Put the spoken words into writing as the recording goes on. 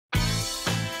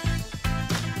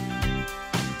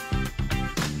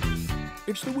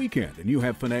It's the weekend and you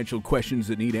have financial questions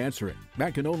that need answering.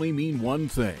 That can only mean one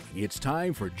thing. It's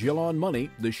time for Jill on Money,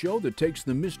 the show that takes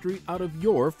the mystery out of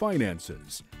your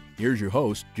finances. Here's your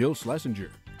host, Jill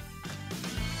Schlesinger.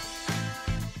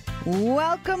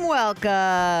 Welcome,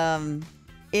 welcome.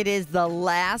 It is the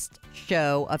last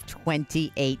show of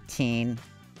 2018.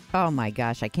 Oh my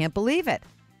gosh, I can't believe it.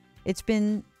 It's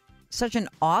been such an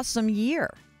awesome year.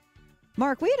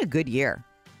 Mark, we had a good year,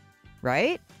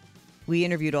 right? We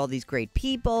interviewed all these great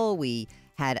people. We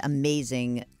had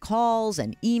amazing calls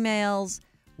and emails.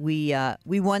 We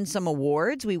won some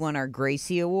awards. We won our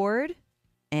Gracie Award.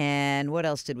 And what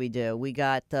else did we do? We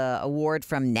got the award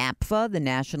from NAPFA, the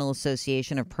National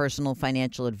Association of Personal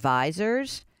Financial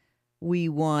Advisors. We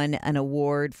won an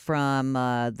award from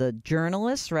the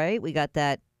journalists, right? We got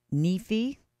that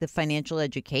NEFI, the financial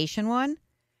education one.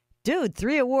 Dude,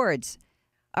 3 awards.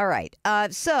 All right.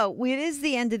 So it is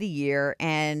the end of the year,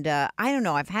 and I don't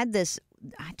know. I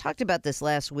talked about this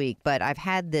last week, but I've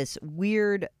had this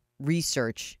weird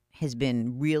research has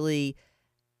been really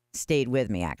stayed with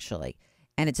me, actually.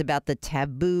 And it's about the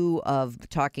taboo of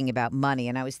talking about money.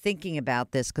 And I was thinking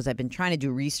about this because I've been trying to do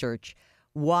research.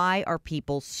 Why are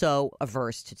people so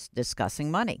averse to discussing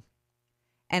money?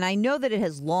 And I know that it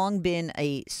has long been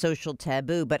a social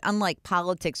taboo, but unlike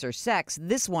politics or sex,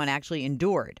 this one actually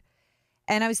endured.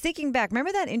 And I was thinking back,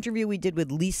 remember that interview we did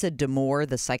with Lisa D'Amour,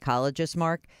 the psychologist,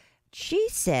 Mark? She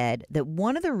said that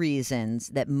one of the reasons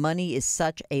that money is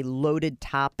such a loaded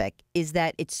topic is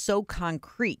that it's so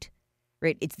concrete,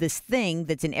 right? It's this thing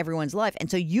that's in everyone's life.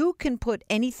 And so you can put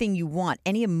anything you want,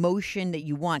 any emotion that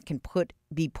you want can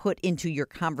be put into your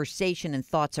conversation and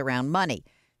thoughts around money.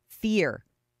 Fear,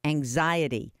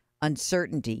 anxiety,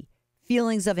 uncertainty,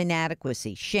 feelings of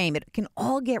inadequacy, shame, it can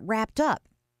all get wrapped up.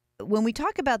 When we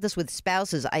talk about this with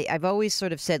spouses, I've always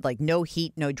sort of said like no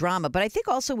heat, no drama. But I think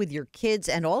also with your kids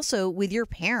and also with your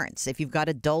parents, if you've got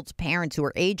adult parents who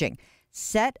are aging,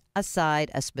 set aside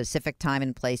a specific time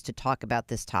and place to talk about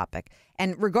this topic.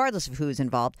 And regardless of who's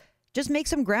involved, just make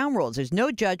some ground rules. There's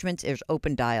no judgments. There's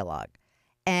open dialogue.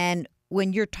 And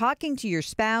when you're talking to your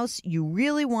spouse, you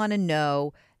really want to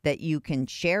know that you can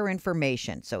share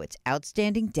information. So it's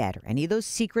outstanding debt or any of those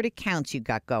secret accounts you've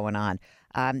got going on.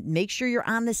 Make sure you're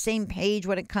on the same page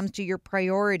when it comes to your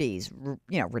priorities,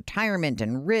 retirement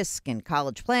and risk and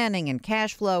college planning and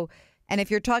cash flow. And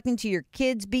if you're talking to your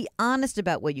kids, be honest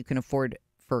about what you can afford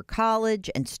for college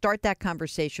and start that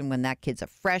conversation when that kid's a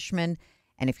freshman.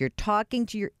 And if you're talking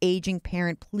to your aging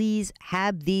parent, please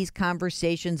have these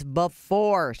conversations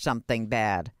before something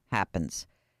bad happens.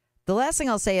 The last thing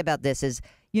I'll say about this is,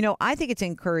 I think it's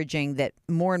encouraging that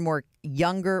more and more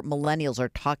younger millennials are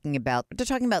talking about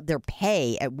their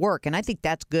pay at work. And I think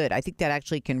that's good. I think that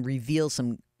actually can reveal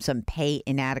some pay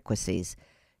inadequacies.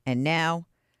 And now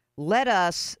let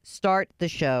us start the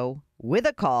show with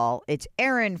a call. It's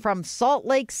Erin from Salt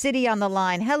Lake City on the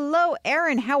line. Hello,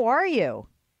 Erin. How are you?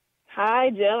 Hi,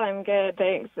 Jill. I'm good.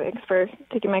 Thanks. Thanks for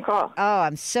taking my call. Oh,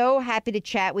 I'm so happy to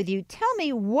chat with you. Tell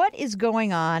me what is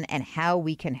going on and how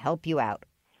we can help you out.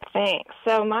 Thanks.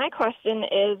 So my question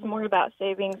is more about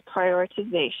savings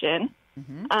prioritization.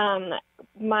 Mm-hmm.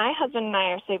 My husband and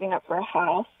I are saving up for a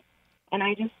house, and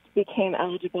I just became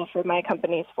eligible for my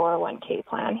company's 401k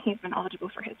plan. He's been eligible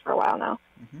for his for a while now.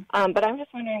 Mm-hmm. But I'm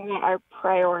just wondering what our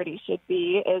priority should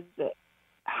be. Is it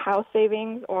house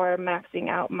savings or maxing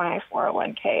out my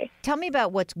 401k? Tell me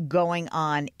about what's going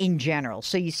on in general.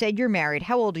 So you said you're married.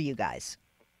 How old are you guys?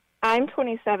 I'm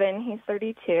 27. He's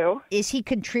 32. Is he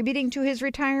contributing to his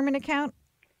retirement account?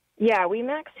 Yeah, we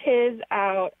max his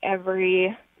out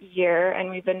every year, and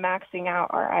we've been maxing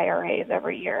out our IRAs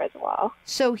every year as well.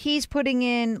 So he's putting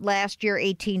in last year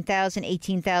 $18,000,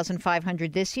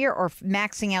 $18,500 this year, or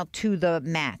maxing out to the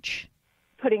match?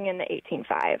 Putting in the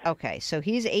 $18,500. Okay, so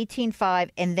he's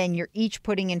 $18,500, and then you're each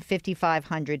putting in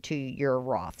 $5,500 to your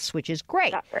Roths, which is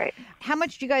great. That's right. How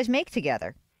much do you guys make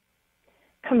together?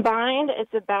 Combined,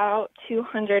 it's about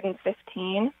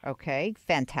 $215,000. Okay,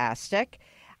 fantastic.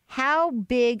 How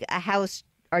big a house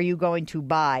are you going to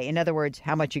buy? In other words,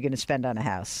 how much are you going to spend on a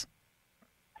house?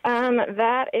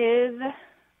 That is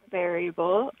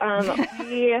variable.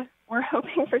 We're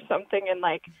hoping for something in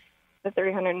like the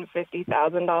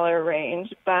 $350,000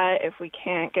 range, but if we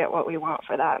can't get what we want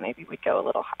for that, maybe we'd go a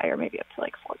little higher, maybe up to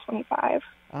like $425,000.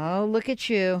 Oh, look at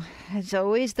you. It's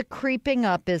always the creeping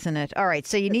up, isn't it? All right,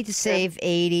 so you need to save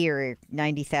 $80,000 or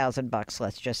 $90,000,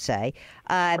 let's just say.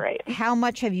 Right. How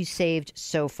much have you saved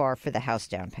so far for the house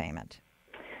down payment?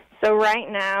 So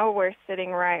right now we're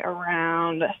sitting right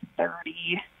around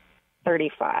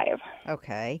 $35,000.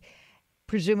 Okay.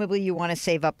 Presumably you want to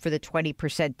save up for the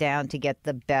 20% down to get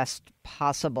the best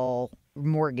possible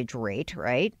mortgage rate,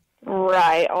 right?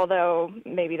 Right, although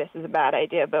maybe this is a bad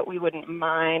idea, but we wouldn't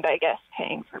mind, I guess,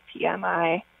 paying for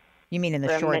PMI. You mean in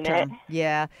the short term?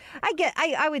 Yeah.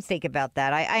 I would think about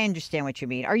that. I understand what you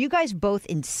mean. Are you guys both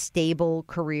in stable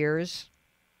careers?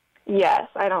 Yes,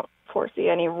 I don't foresee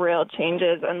any real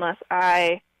changes unless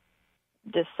I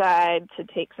decide to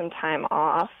take some time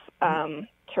off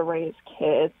to raise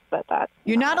kids, but that's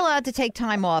You're not allowed to take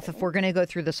time off if we're going to go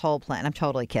through this whole plan. I'm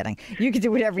totally kidding. You can do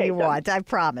whatever you want, I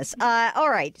promise. All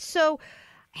right, so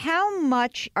how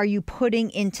much are you putting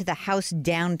into the house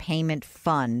down payment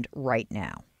fund right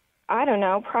now? I don't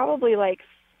know, probably like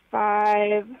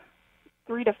 $3 to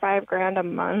 $5 grand a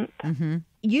month. Mm-hmm.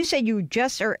 You said you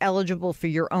just are eligible for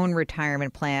your own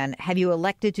retirement plan. Have you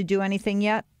elected to do anything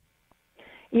yet?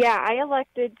 Yeah, I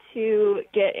elected to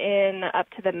get in up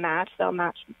to the match. They'll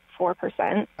match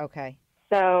 4%. Okay.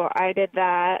 So I did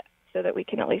that so that we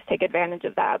can at least take advantage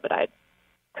of that, but I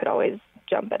could always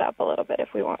jump it up a little bit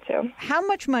if we want to. How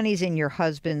much money's in your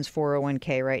husband's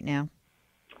 401k right now?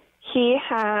 He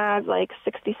has like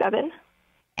 67.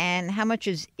 And how much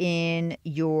is in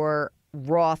your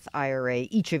Roth IRA,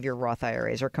 each of your Roth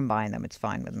IRAs, or combine them? It's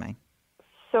fine with me.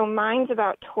 So mine's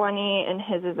about 20 and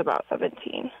his is about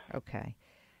 17. Okay.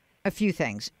 A few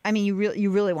things. I mean,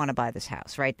 you really want to buy this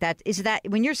house, right? That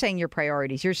when you're saying your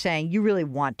priorities, you're saying you really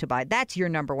want to buy. That's your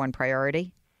number one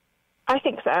priority? I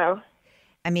think so.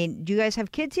 I mean, do you guys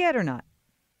have kids yet or not?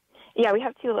 Yeah, we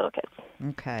have 2 little kids.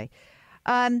 Okay.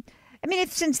 I mean,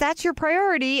 since that's your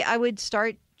priority, I would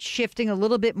start shifting a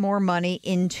little bit more money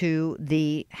into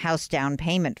the house down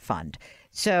payment fund.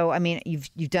 So, I mean,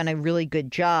 you've done a really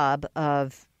good job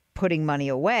of putting money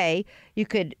away. You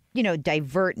could,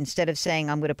 divert, instead of saying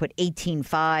I'm going to put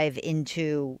 18.5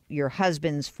 into your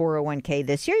husband's 401k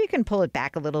this year, you can pull it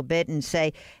back a little bit and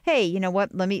say, hey, you know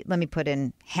what? Let me put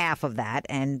in half of that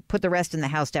and put the rest in the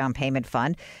house down payment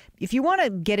fund. If you want to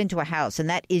get into a house and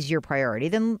that is your priority,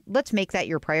 then let's make that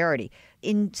your priority.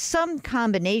 In some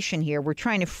combination here, we're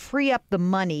trying to free up the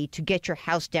money to get your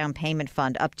house down payment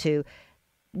fund up to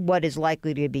what is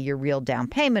likely to be your real down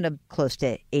payment of close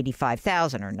to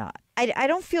 $85,000 or not. I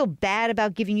don't feel bad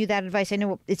about giving you that advice. I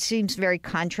know it seems very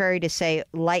contrary to say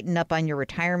lighten up on your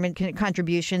retirement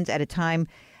contributions at a time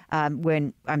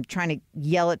when I'm trying to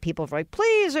yell at people for like,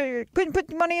 please,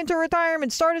 put money into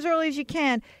retirement, start as early as you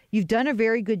can. You've done a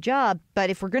very good job, but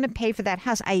if we're going to pay for that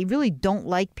house, I really don't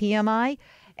like PMI.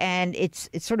 And it's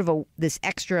sort of this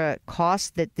extra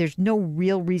cost that there's no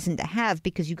real reason to have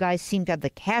because you guys seem to have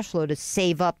the cash flow to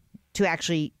save up to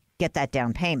actually get that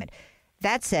down payment.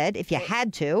 That said, if you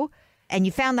had to, and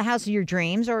you found the house of your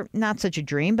dreams, or not such a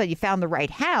dream, but you found the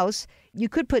right house, you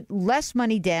could put less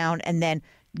money down and then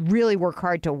really work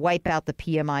hard to wipe out the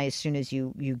PMI as soon as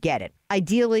you get it.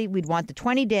 Ideally, we'd want the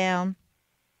 20 down,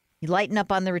 you lighten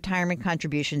up on the retirement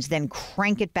contributions, then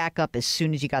crank it back up as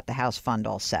soon as you got the house fund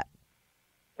all set.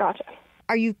 Gotcha.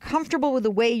 Are you comfortable with the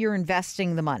way you're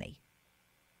investing the money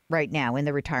right now in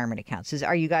the retirement accounts?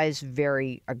 Are you guys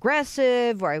very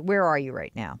aggressive, or where are you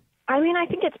right now? I mean, I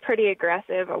think it's pretty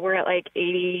aggressive. We're at like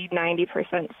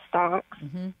 80-90% stocks.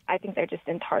 Mm-hmm. I think they're just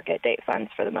in target date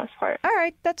funds for the most part. All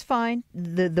right, that's fine.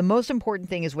 The most important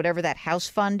thing is whatever that house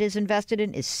fund is invested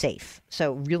in is safe.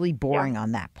 So really boring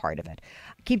on that part of it.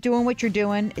 Keep doing what you're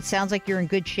doing. It sounds like you're in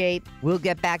good shape. We'll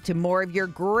get back to more of your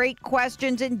great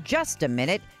questions in just a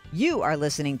minute. You are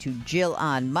listening to Jill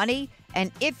on Money. And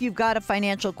if you've got a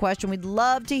financial question, we'd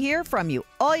love to hear from you.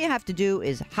 All you have to do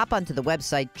is hop onto the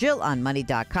website,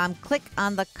 jillonmoney.com, click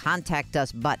on the Contact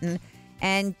Us button,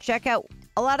 and check out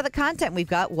a lot of the content we've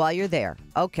got while you're there.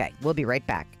 Okay, we'll be right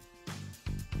back.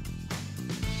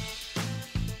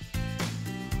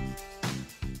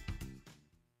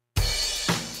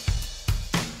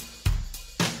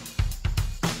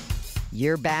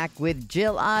 You're back with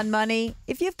Jill on Money.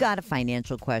 If you've got a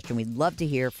financial question, we'd love to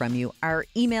hear from you. Our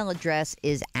email address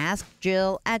is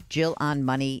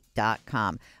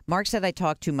askjill@jillonmoney.com. Mark said I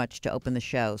talked too much to open the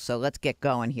show, so let's get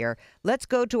going here. Let's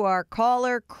go to our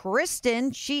caller,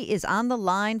 Kristin. She is on the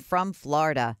line from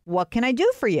Florida. What can I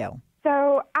do for you?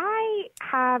 So I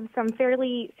have some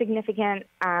fairly significant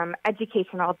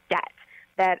educational debt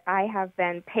that I have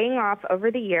been paying off over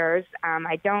the years.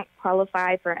 I don't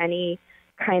qualify for any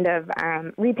kind of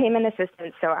repayment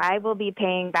assistance, so I will be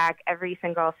paying back every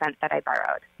single cent that I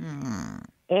borrowed.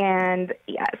 And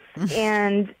yes,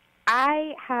 and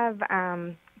I have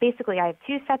basically I have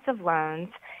 2 sets of loans,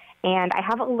 and I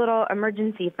have a little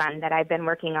emergency fund that I've been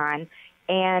working on.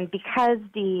 And because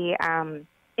the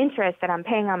interest that I'm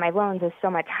paying on my loans is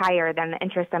so much higher than the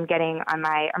interest I'm getting on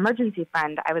my emergency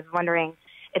fund, I was wondering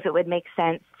if it would make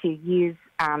sense to use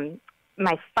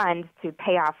my fund to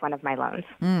pay off one of my loans.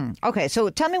 Okay, so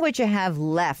tell me what you have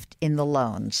left in the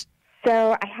loans.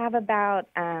 So I have about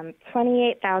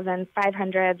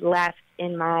 $28,500 left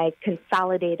in my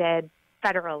consolidated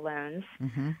federal loans.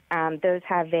 Those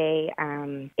have a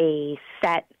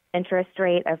set interest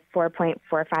rate of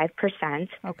 4.45%.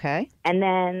 Okay. And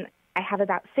then I have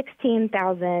about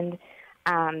 $16,000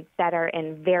 that are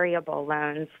in variable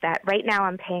loans that right now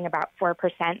I'm paying about 4%,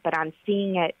 but I'm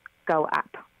seeing it go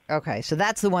up. Okay, so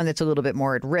that's the one that's a little bit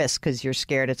more at risk because you're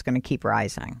scared it's going to keep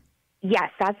rising.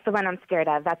 Yes, that's the one I'm scared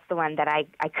of. That's the one that I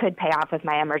could pay off with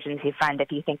my emergency fund,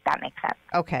 if you think that makes sense.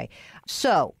 Okay,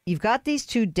 so you've got these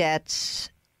two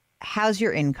debts. How's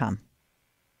your income?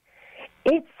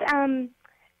 It's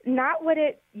not what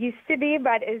it used to be,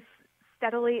 but is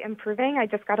steadily improving. I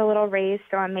just got a little raise,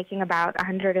 so I'm making about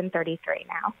 $133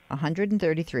 now.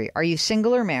 133. Are you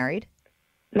single or married?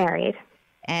 Married.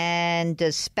 And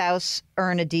does spouse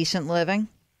earn a decent living?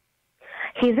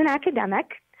 He's an academic.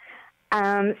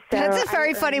 So that's a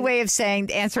very funny way of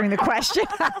answering the question.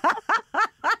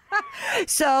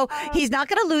 So he's not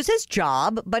going to lose his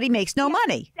job, but he makes no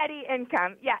money. Steady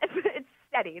income. Yes, it's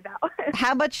steady, though.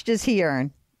 How much does he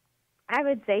earn? I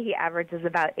would say he averages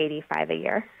about $85 a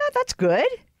year. Oh, that's good.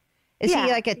 Is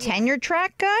he like a tenure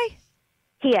track guy?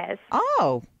 He is.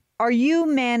 Oh. Are you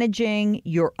managing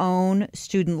your own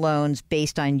student loans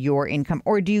based on your income,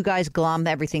 or do you guys glom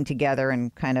everything together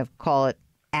and kind of call it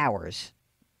ours?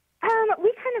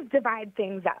 We kind of divide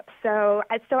things up. So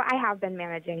I have been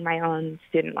managing my own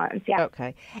student loans, yeah.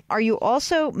 Okay. Are you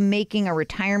also making a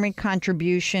retirement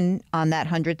contribution on that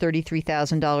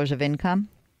 $133,000 of income?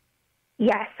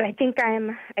 Yes, I think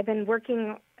I've been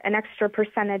working an extra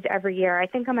percentage every year. I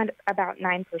think I'm at about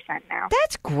 9% now.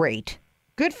 That's great.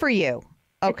 Good for you.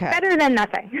 Okay. It's better than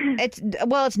nothing. It's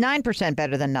 9%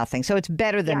 better than nothing. So it's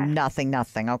better than nothing,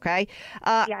 okay?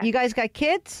 You guys got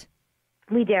kids?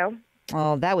 We do.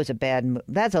 Oh, that was a bad move.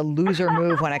 That's a loser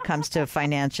move when it comes to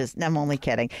finances. I'm only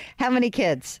kidding. How many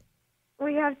kids?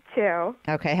 We have 2.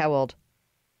 Okay, how old?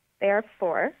 They are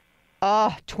 4.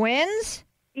 Oh, twins?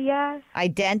 Yes.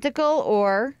 Identical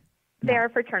or? They are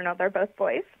fraternal. They're both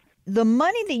boys. The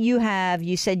money that you have,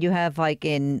 you said you have like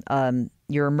in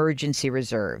your emergency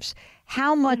reserves.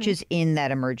 How much is in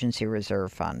that emergency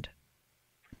reserve fund?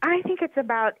 I think it's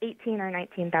about $18,000 or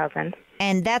 $19,000.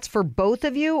 And that's for both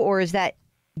of you, or is that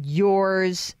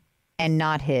yours and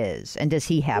not his? And does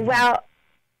he have one?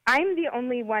 I'm the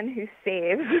only one who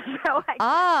saves, so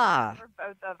I for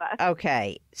both of us.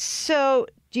 Okay. So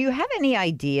do you have any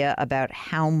idea about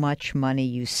how much money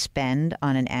you spend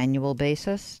on an annual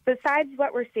basis? Besides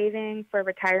what we're saving for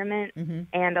retirement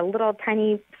and a little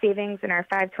tiny savings in our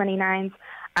 529s,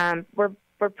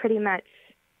 we're pretty much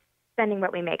spending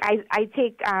what we make. I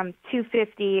take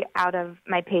 $250 out of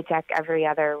my paycheck every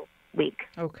other week.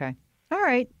 Okay. All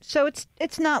right. So it's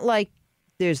not like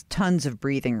there's tons of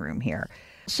breathing room here.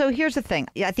 So here's the thing.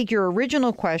 I think your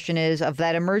original question is, of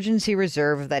that emergency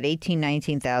reserve of that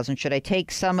 $19,000, should I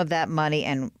take some of that money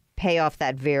and pay off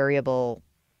that variable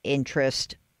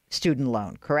interest student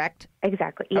loan, correct?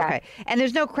 Exactly. Yeah. Okay. And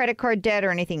there's no credit card debt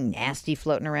or anything nasty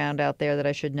floating around out there that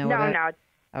I should know about? No.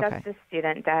 That's the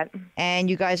student debt. And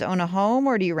you guys own a home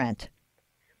or do you rent?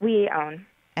 We own.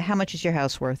 And how much is your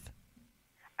house worth?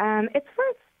 It's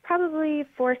worth probably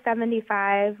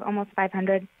 $475, almost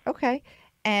 $500. Okay.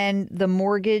 And the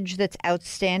mortgage that's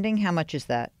outstanding, how much is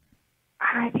that?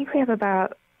 I think we have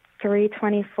about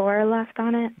 $324 left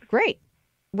on it. Great.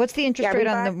 What's the interest rate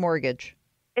on the mortgage?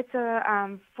 It's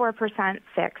a 4%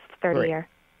 fixed 30-year.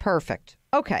 Perfect.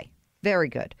 Okay. Very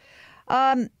good.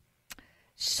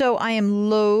 So I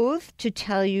am loath to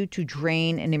tell you to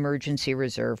drain an emergency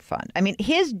reserve fund. I mean,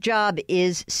 his job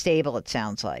is stable, it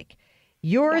sounds like.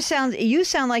 You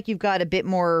sound like you've got a bit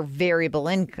more variable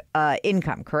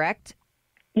income, correct?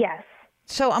 Yes.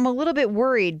 So I'm a little bit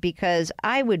worried because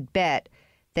I would bet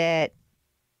that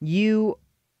you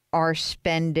are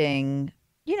spending,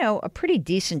 a pretty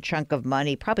decent chunk of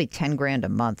money, probably $10,000 a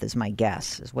month is my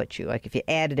guess, is what you like if you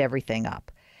added everything up.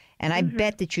 And I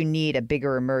bet that you need a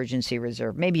bigger emergency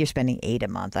reserve. Maybe you're spending $8 a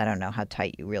month. I don't know how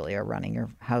tight you really are running your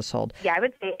household. Yeah, I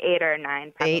would say 8 or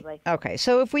 9 probably. 8? Okay.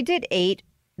 So if we did 8,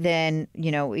 then,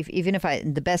 even if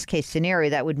in the best case scenario,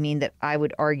 that would mean that I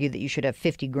would argue that you should have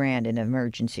 $50,000 in an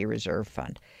emergency reserve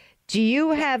fund. Do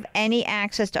you have any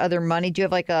access to other money? Do you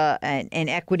have like an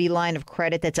equity line of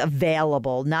credit that's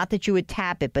available? Not that you would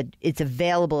tap it, but it's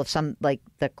available if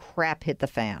the crap hit the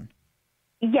fan.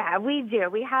 Yeah, we do.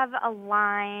 We have a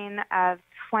line of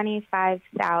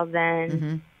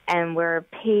 $25,000, and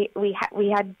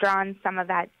we had drawn some of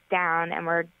that down, and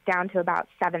we're down to about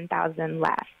 $7,000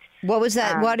 left. What was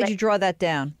that? Why did you draw that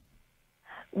down?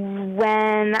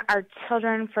 When our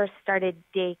children first started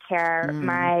daycare,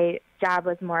 my job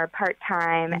was more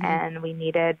part-time, and we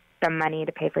needed some money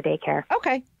to pay for daycare.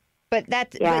 Okay. But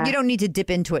but you don't need to dip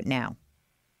into it now.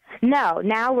 No,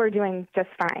 now we're doing just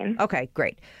fine. Okay,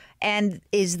 great. And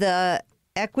is the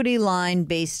equity line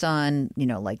based on,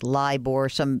 like LIBOR,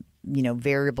 some,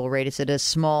 variable rate? Is it a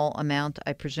small amount,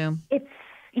 I presume?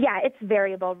 It's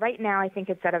variable. Right now, I think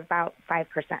it's at about 5%.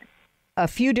 A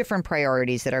few different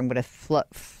priorities that I'm going to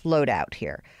float out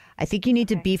here. I think you need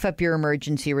to beef up your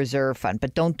emergency reserve fund,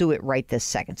 but don't do it right this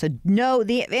second. So no,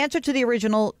 the answer to the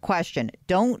original question,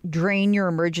 don't drain your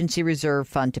emergency reserve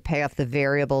fund to pay off the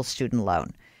variable student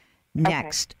loan.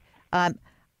 Next,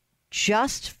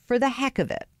 just for the heck of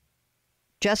it,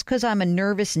 just because I'm a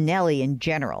nervous Nelly in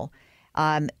general,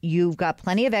 you've got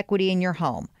plenty of equity in your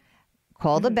home.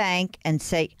 Call the bank and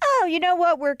say, oh, you know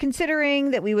what? We're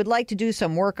considering that we would like to do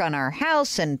some work on our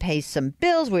house and pay some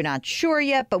bills. We're not sure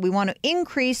yet, but we want to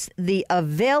increase the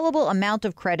available amount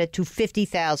of credit to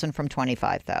 $50,000 from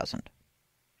 $25,000.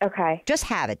 Okay. Just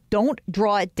have it. Don't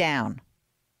draw it down.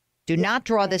 Do not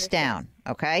draw this down,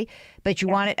 okay? But you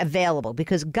want it available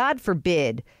because, God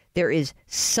forbid, there is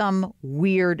some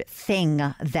weird thing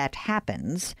that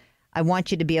happens. I want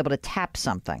you to be able to tap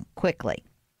something quickly,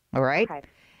 all right? Okay.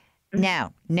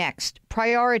 Now, next,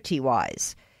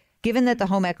 priority-wise, given that the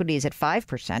home equity is at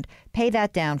 5%, pay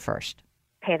that down first.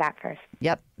 Pay that first.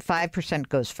 Yep, 5%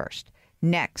 goes first.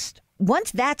 Next,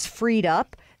 once that's freed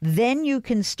up, then you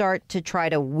can start to try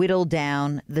to whittle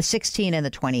down the 16 and the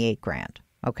 28 grand.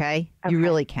 Okay? You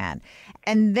really can.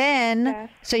 And then,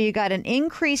 so you got an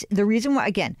increase. The reason why,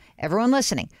 again, everyone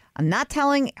listening, I'm not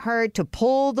telling her to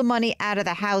pull the money out of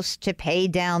the house to pay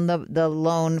down the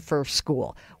loan for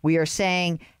school. We are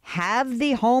saying have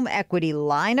the home equity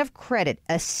line of credit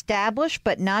established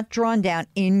but not drawn down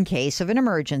in case of an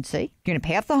emergency. You're going to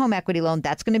pay off the home equity loan.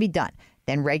 That's going to be done.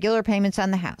 Then regular payments on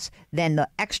the house. Then the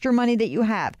extra money that you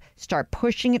have, start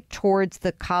pushing it towards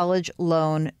the college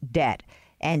loan debt.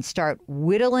 And start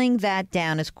whittling that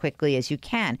down as quickly as you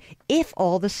can. If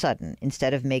all of a sudden,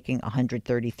 instead of making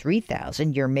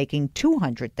 $133,000, you're making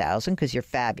 $200,000 because you're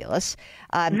fabulous,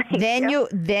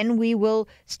 then we will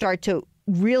start to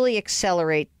really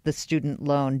accelerate the student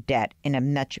loan debt in a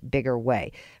much bigger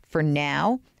way. For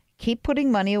now, keep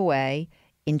putting money away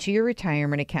into your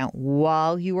retirement account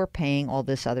while you are paying all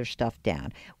this other stuff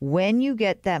down. When you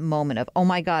get that moment of, oh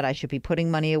my God, I should be putting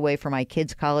money away for my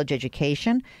kids' college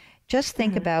education. Just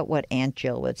think about what Aunt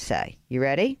Jill would say. You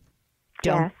ready?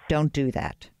 Don't do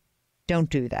that. Don't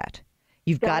do that.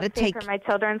 You've got to take for my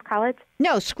children's college.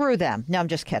 No, screw them. No, I'm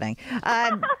just kidding.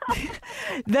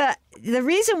 The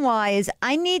reason why is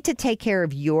I need to take care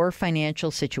of your financial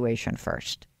situation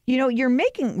first. You're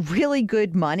making really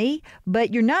good money,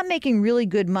 but you're not making really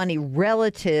good money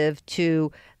relative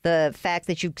to the fact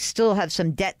that you still have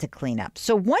some debt to clean up.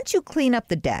 So once you clean up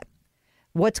the debt,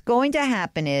 what's going to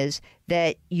happen is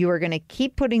that you are going to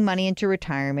keep putting money into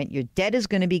retirement. Your debt is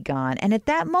going to be gone. And at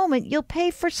that moment, you'll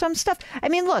pay for some stuff. I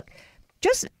mean, look,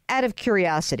 just out of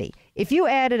curiosity, if you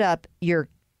added up your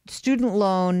student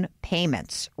loan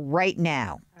payments right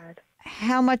now,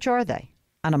 how much are they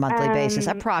on a monthly basis,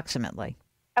 approximately?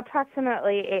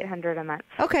 Approximately $800 a month.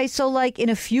 Okay, so like in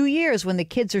a few years when the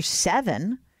kids are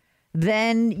 7,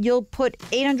 then you'll put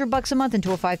 $800 a month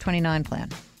into a 529 plan.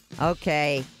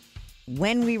 Okay.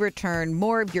 When we return,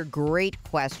 more of your great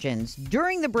questions.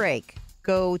 During the break,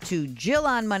 go to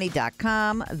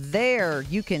JillOnMoney.com. There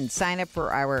you can sign up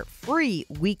for our free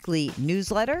weekly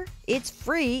newsletter. It's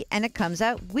free and it comes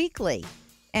out weekly.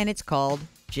 And it's called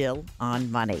Jill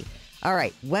on Money. All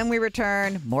right, when we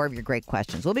return, more of your great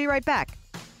questions. We'll be right back.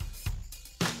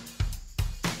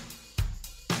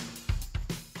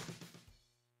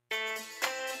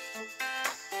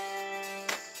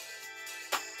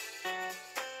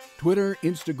 Twitter,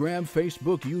 Instagram,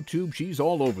 Facebook, YouTube, she's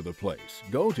all over the place.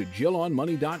 Go to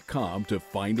JillOnMoney.com to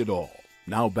find it all.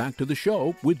 Now back to the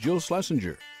show with Jill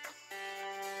Schlesinger.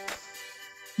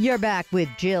 You're back with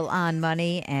Jill on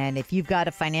Money, and if you've got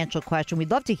a financial question, we'd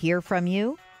love to hear from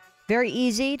you. Very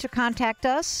easy to contact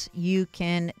us. You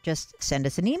can just send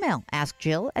us an email. Ask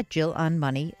Jill at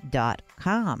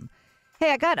JillOnMoney.com.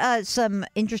 Hey, I got some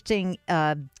interesting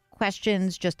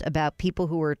questions just about people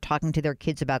who are talking to their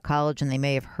kids about college, and they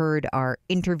may have heard our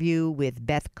interview with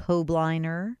Beth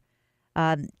Kobliner.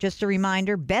 Just a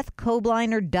reminder,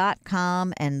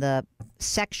 BethKobliner.com, and the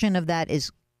section of that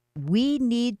is We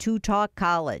Need to Talk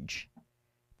College.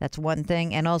 That's one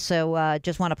thing. And also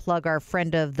just want to plug our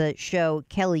friend of the show,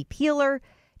 Kelly Peeler,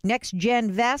 Next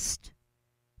Gen Vest.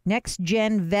 Next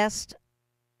Gen Vest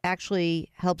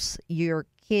actually helps your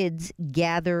kids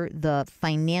gather the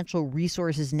financial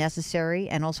resources necessary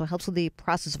and also helps with the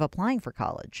process of applying for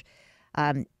college.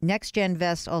 Next Gen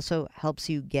Vest also helps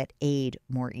you get aid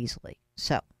more easily.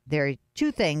 So there are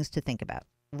two things to think about.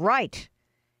 Right.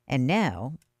 And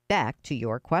now back to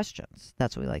your questions.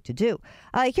 That's what we like to do.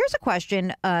 Here's a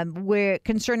question where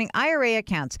concerning IRA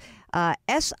accounts.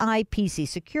 SIPC,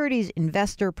 Securities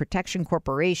Investor Protection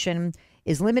Corporation,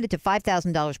 is limited to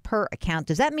 $5,000 per account.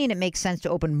 Does that mean it makes sense to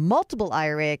open multiple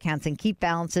IRA accounts and keep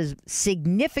balances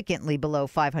significantly below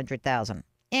 $500,000?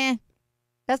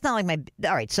 That's not like my.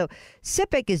 All right. So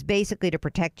SIPC is basically to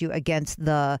protect you against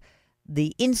the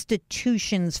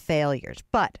institution's failures.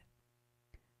 But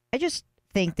I just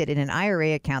think that in an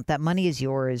IRA account, that money is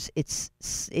yours. It's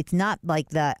not like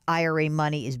the IRA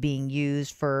money is being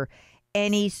used for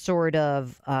any sort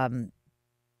of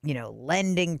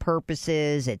lending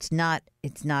purposes. It's not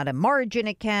a margin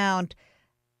account.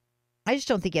 I just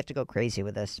don't think you have to go crazy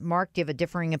with this. Mark, do you have a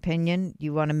differing opinion?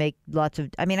 You want to make lots of,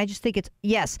 I just think it's,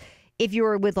 yes, if you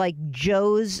were with like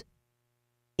Joe's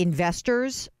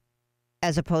investors,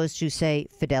 as opposed to say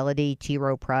Fidelity, T.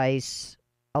 Rowe Price,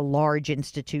 a large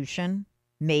institution,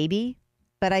 maybe,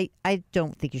 but I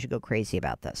don't think you should go crazy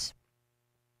about this.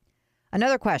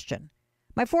 Another question.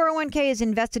 My 401k is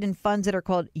invested in funds that are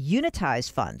called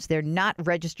unitized funds. They're not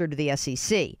registered to the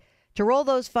SEC. To roll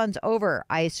those funds over,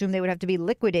 I assume they would have to be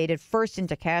liquidated first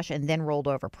into cash and then rolled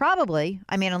over. Probably.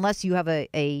 Unless you have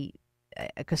a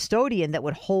custodian that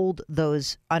would hold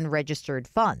those unregistered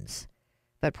funds.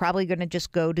 But probably going to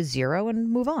just go to zero and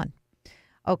move on.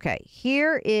 Okay,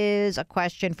 here is a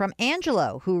question from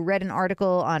Angelo, who read an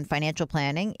article on financial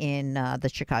planning in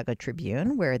the Chicago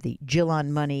Tribune, where the Jill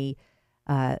on Money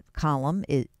column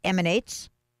emanates.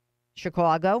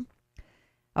 Chicago.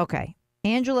 Okay,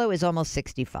 Angelo is almost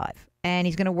 65, and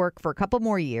he's going to work for a couple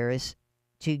more years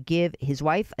to give his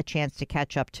wife a chance to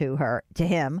catch up to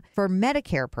him for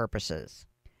Medicare purposes.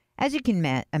 As you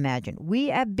can imagine, we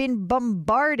have been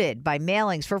bombarded by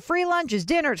mailings for free lunches,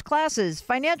 dinners, classes,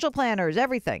 financial planners,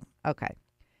 everything. Okay.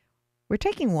 We're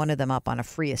taking one of them up on a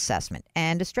free assessment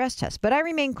and a stress test, but I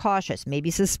remain cautious, maybe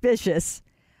suspicious,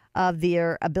 of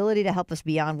their ability to help us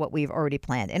beyond what we've already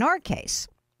planned. In our case,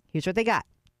 here's what they got.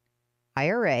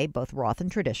 IRA, both Roth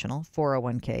and traditional,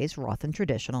 401ks, Roth and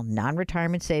traditional,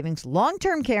 non-retirement savings,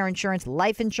 long-term care insurance,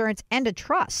 life insurance, and a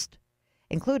trust,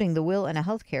 including the will and a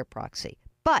healthcare proxy.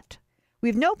 But we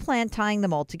have no plan tying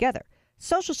them all together.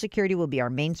 Social Security will be our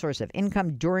main source of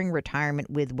income during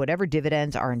retirement with whatever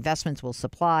dividends our investments will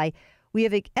supply. We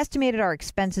have estimated our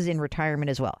expenses in retirement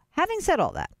as well. Having said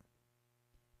all that,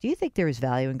 do you think there is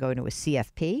value in going to a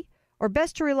CFP, or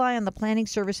best to rely on the planning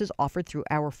services offered through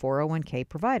our 401k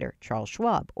provider, Charles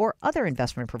Schwab, or other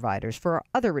investment providers for our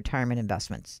other retirement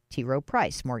investments, T. Rowe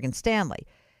Price, Morgan Stanley?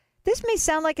 This may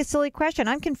sound like a silly question.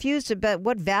 I'm confused about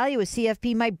what value a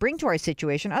CFP might bring to our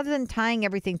situation other than tying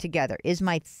everything together. Is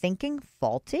my thinking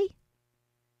faulty?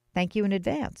 Thank you in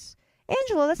advance.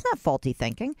 Angelo, that's not faulty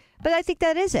thinking, but I think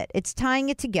that is it. It's tying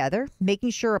it together,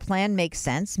 making sure a plan makes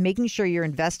sense, making sure you're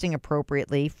investing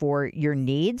appropriately for your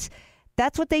needs.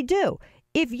 That's what they do.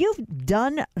 If you've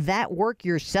done that work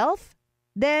yourself,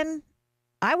 then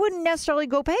I wouldn't necessarily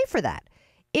go pay for that.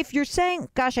 If you're saying,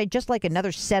 gosh, I'd just like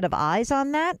another set of eyes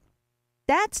on that,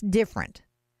 that's different.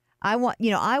 I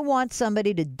want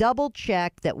somebody to double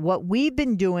check that what we've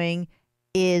been doing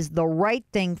is the right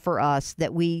thing for us,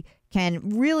 that we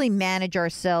can really manage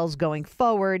ourselves going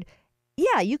forward.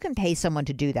 Yeah, you can pay someone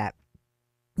to do that.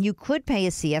 You could pay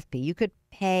a CFP. You could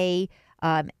pay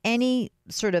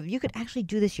you could actually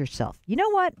do this yourself. You know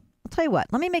what? I'll tell you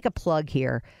what. Let me make a plug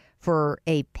here for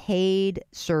a paid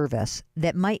service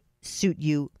that might suit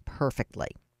you perfectly.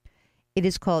 It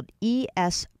is called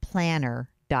esplanner.com.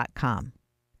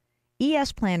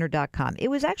 esplanner.com. It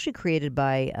was actually created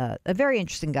by a very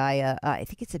interesting guy. I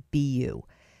think it's a BU.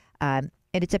 And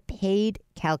it's a paid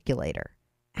calculator.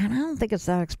 And I don't think it's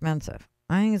that expensive.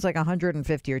 I think it's like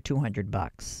 $150 or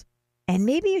 $200. And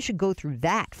maybe you should go through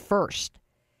that first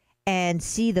and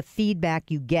see the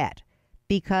feedback you get,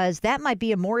 because that might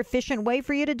be a more efficient way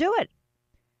for you to do it.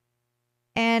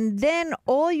 And then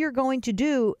all you're going to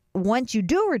do once you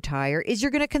do retire is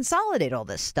you're going to consolidate all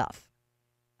this stuff.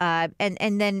 And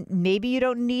then maybe you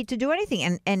don't need to do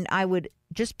anything. And I would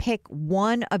just pick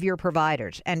one of your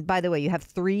providers. And by the way, you have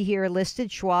three here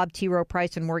listed: Schwab, T. Rowe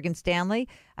Price, and Morgan Stanley.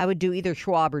 I would do either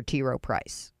Schwab or T. Rowe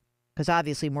Price, because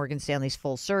obviously Morgan Stanley's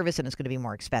full service and it's going to be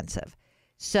more expensive.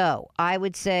 So I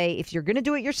would say if you're going to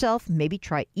do it yourself, maybe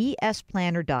try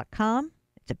esplanner.com.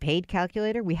 It's a paid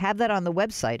calculator. We have that on the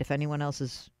website if anyone else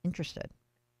is interested.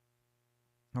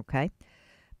 Okay.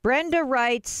 Brenda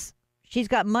writes, She's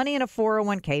got money in a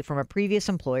 401k from a previous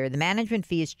employer. The management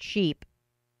fee is cheap.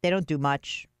 They don't do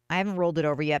much. I haven't rolled it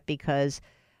over yet because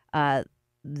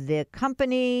the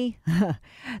company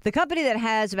that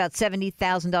has about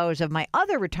 $70,000 of my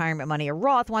other retirement money, a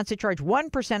Roth, wants to charge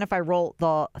 1% if I roll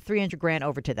the $300,000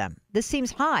 over to them. This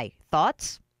seems high.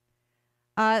 Thoughts?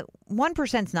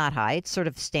 1%'s not high. It's sort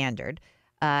of standard.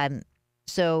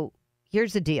 So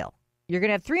here's the deal. You're going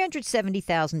to have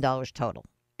 $370,000 total.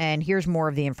 And here's more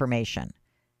of the information.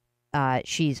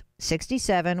 She's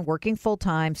 67, working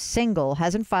full-time, single,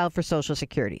 hasn't filed for Social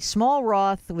Security. Small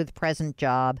Roth with present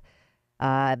job.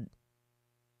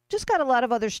 Just got a lot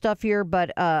of other stuff here,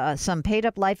 but some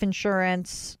paid-up life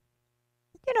insurance.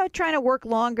 Trying to work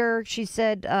longer. She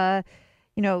said,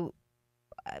 she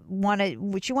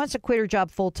wants to quit her job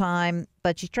full-time,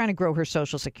 but she's trying to grow her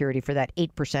Social Security for that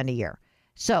 8% a year.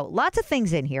 So lots of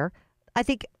things in here. I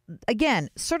think, again,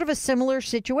 sort of a similar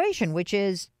situation, which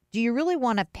is, do you really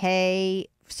want to pay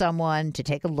someone to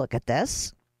take a look at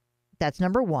this? That's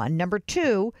number one. Number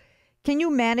two, can you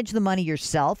manage the money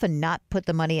yourself and not put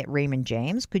the money at Raymond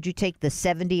James? Could you take the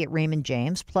 70 at Raymond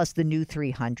James plus the new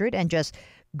 300 and just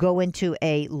go into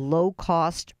a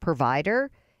low-cost provider?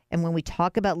 And when we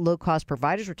talk about low-cost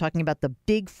providers, we're talking about the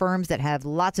big firms that have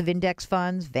lots of index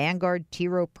funds, Vanguard, T.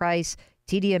 Rowe Price,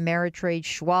 TD Ameritrade,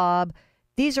 Schwab.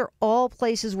 These are all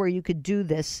places where you could do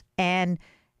this and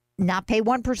not pay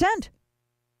 1%.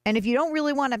 And if you don't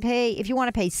really want to pay, if you want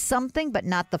to pay something but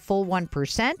not the full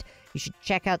 1%, you should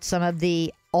check out some of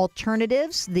the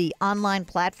alternatives, the online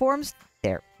platforms.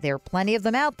 There are plenty of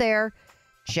them out there.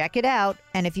 Check it out.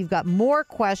 And if you've got more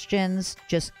questions,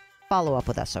 just follow up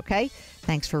with us, okay?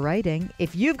 Thanks for writing.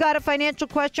 If you've got a financial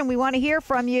question, we want to hear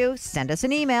from you. Send us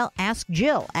an email. Ask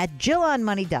Jill at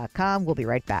jillonmoney.com. We'll be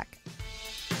right back.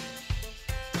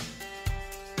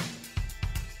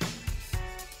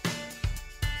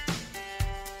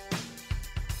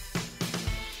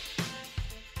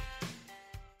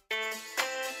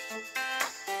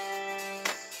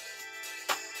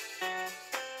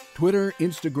 Twitter,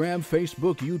 Instagram,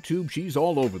 Facebook, YouTube, she's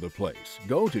all over the place.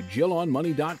 Go to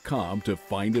JillOnMoney.com to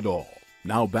find it all.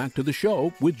 Now back to the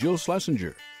show with Jill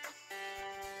Schlesinger.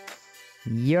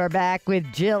 You're back with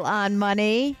Jill on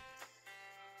Money.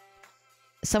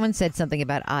 Someone said something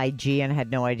about IG and I had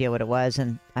no idea what it was.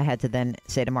 And I had to then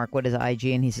say to Mark, what is IG?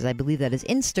 And he says, I believe that is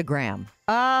Instagram.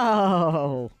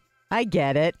 Oh, I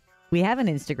get it. We have an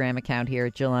Instagram account here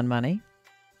at Jill on Money.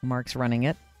 Mark's running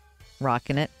it,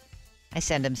 rocking it. I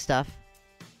send him stuff.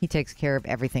 He takes care of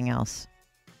everything else.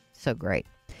 So great.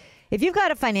 If you've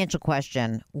got a financial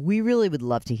question, we really would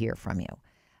love to hear from you.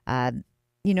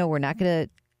 We're not going to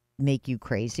make you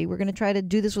crazy. We're going to try to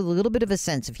do this with a little bit of a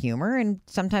sense of humor. And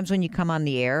sometimes when you come on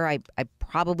the air, I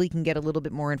probably can get a little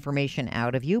bit more information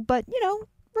out of you. But,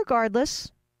 regardless,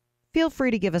 feel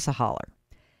free to give us a holler.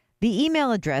 The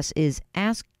email address is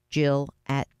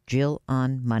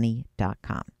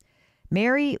askjill@jillonmoney.com.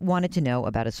 Mary wanted to know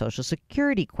about a Social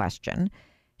Security question.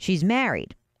 She's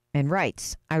married and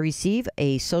writes, I receive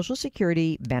a Social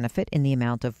Security benefit in the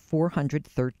amount of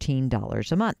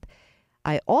 $413 a month.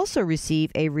 I also receive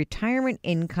a retirement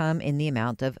income in the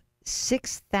amount of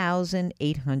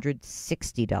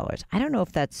 $6,860. I don't know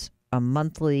if that's a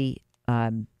monthly,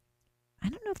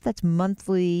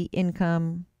 monthly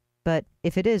income, but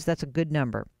if it is, that's a good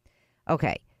number.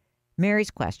 Okay.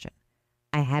 Mary's question.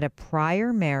 I had a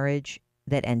prior marriage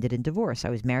that ended in divorce. I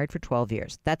was married for 12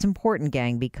 years. That's important,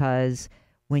 gang, because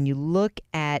when you look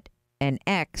at an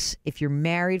ex, if you're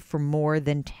married for more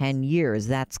than 10 years,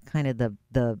 that's kind of the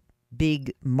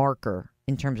big marker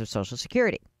in terms of Social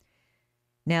Security.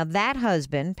 Now, that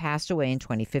husband passed away in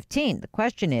 2015. The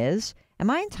question is, am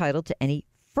I entitled to any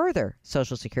further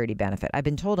Social Security benefit? I've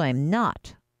been told I am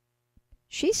not.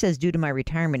 She says due to my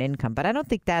retirement income, but I don't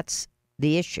think that's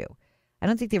the issue. I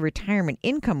don't think the retirement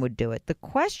income would do it. The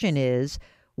question is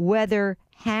whether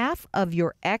half of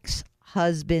your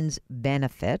ex-husband's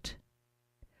benefit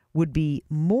would be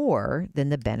more than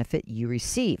the benefit you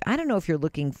receive. I don't know if you're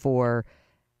looking for,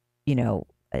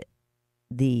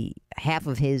 the half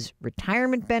of his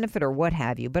retirement benefit or what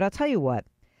have you, but I'll tell you what.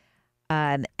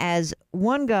 As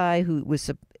one guy who was,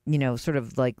 sort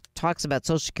of like talks about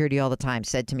Social Security all the time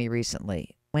said to me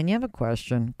recently, when you have a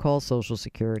question, call Social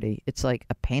Security. It's like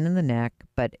a pain in the neck,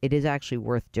 but it is actually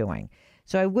worth doing.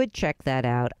 So I would check that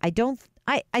out. I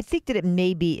think that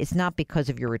it's not because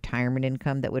of your retirement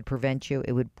income that would prevent you.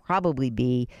 It would probably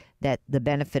be that the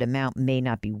benefit amount may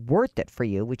not be worth it for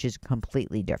you, which is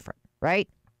completely different, right?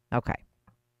 Okay.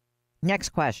 Next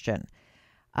question.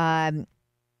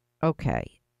 Okay.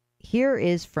 Here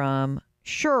is from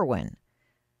Sherwin.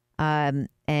 And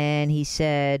he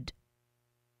said,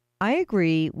 I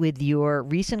agree with your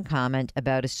recent comment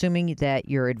about assuming that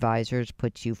your advisors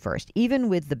puts you first. Even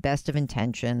with the best of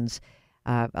intentions,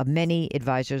 many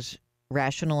advisors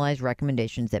rationalize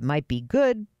recommendations that might be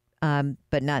good,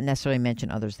 but not necessarily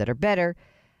mention others that are better.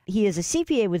 He is a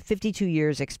CPA with 52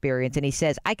 years experience, and he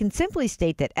says, I can simply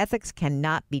state that ethics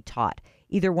cannot be taught.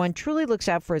 Either one truly looks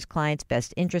out for his client's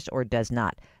best interest or does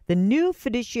not. The new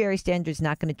fiduciary standard is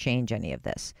not going to change any of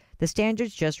this. The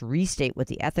standards just restate what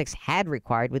the ethics had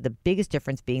required, with the biggest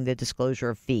difference being the disclosure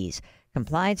of fees.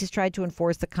 Compliance has tried to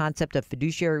enforce the concept of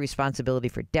fiduciary responsibility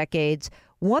for decades.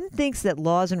 One thinks that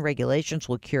laws and regulations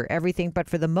will cure everything, but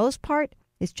for the most part,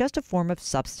 it's just a form of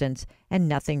substance and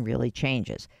nothing really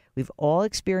changes. We've all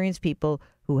experienced people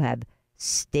who have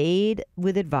stayed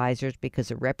with advisors because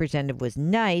the representative was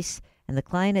nice and the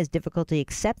client has difficulty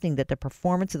accepting that the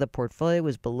performance of the portfolio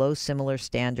was below similar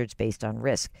standards based on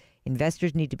risk.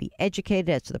 Investors need to be educated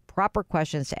as to the proper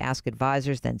questions to ask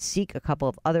advisors, then seek a couple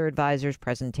of other advisors'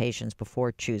 presentations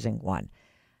before choosing one.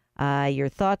 Your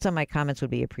thoughts on my comments would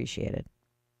be appreciated.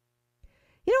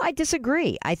 I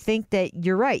disagree. I think that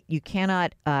you're right. You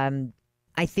cannot.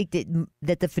 I think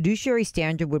that the fiduciary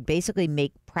standard would basically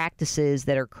make practices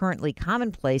that are currently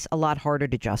commonplace a lot harder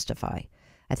to justify.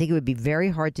 I think it would be very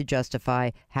hard to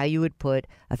justify how you would put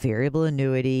a variable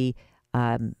annuity,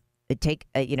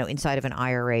 inside of an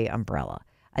IRA umbrella.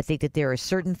 I think that there are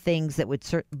certain things that would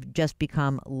just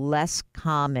become less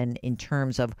common in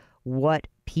terms of what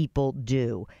people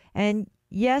do. And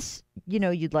yes,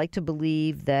 you'd like to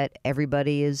believe that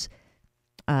everybody is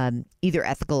either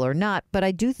ethical or not, but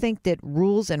I do think that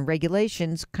rules and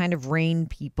regulations kind of rein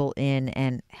people in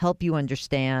and help you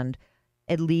understand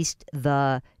at least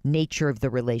the nature of the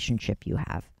relationship you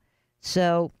have.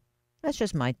 So that's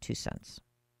just my 2 cents.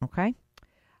 Okay.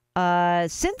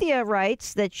 Cynthia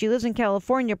writes that she lives in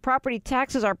California. Property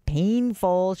taxes are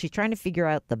painful. She's trying to figure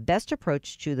out the best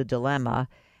approach to the dilemma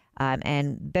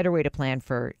and better way to plan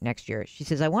for next year. She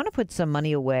says, I want to put some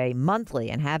money away monthly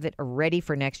and have it ready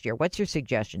for next year. What's your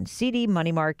suggestion? CD,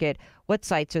 money market, what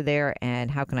sites are there,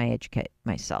 and how can I educate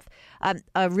myself?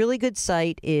 A really good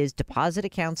site is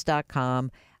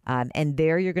depositaccounts.com, and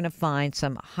there you're going to find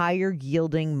some higher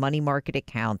yielding money market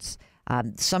accounts.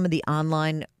 Some of the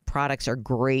online products are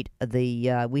great. We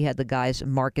had the guys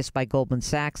Marcus by Goldman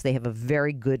Sachs. They have a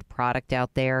very good product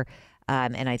out there.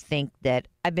 And I think that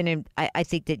I think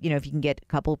that, if you can get a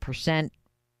couple percent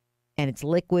and it's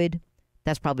liquid,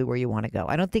 that's probably where you want to go.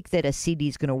 I don't think that a CD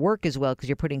is going to work as well because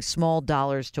you're putting small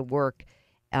dollars to work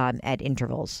at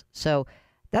intervals. So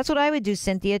that's what I would do,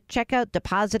 Cynthia. Check out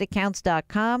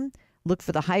depositaccounts.com. Look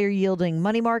for the higher yielding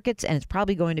money markets, and it's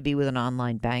probably going to be with an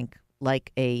online bank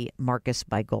like a Marcus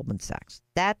by Goldman Sachs.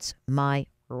 That's my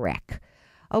rec.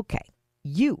 Okay.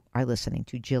 You are listening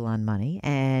to Jill on Money,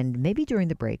 and maybe during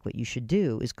the break, what you should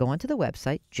do is go onto the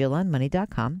website,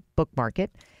 jillonmoney.com, bookmark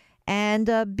it, and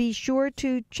be sure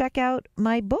to check out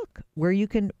my book, where you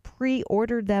can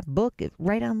pre-order that book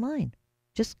right online.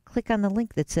 Just click on the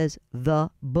link that says The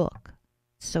Book.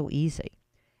 It's so easy.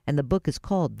 And the book is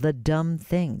called The Dumb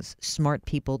Things Smart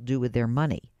People Do With Their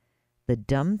Money. The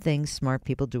Dumb Things Smart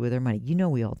People Do With Their Money. You know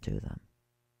we all do them.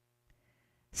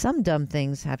 Some dumb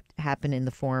things have happen in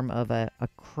the form of a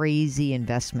crazy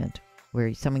investment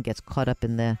where someone gets caught up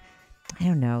in the,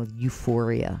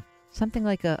 euphoria. Something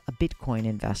like a Bitcoin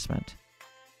investment.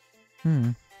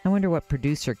 I wonder what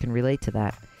producer can relate to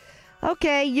that.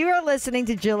 Okay, you are listening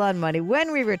to Jill on Money.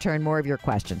 When we return, more of your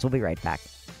questions. We'll be right back.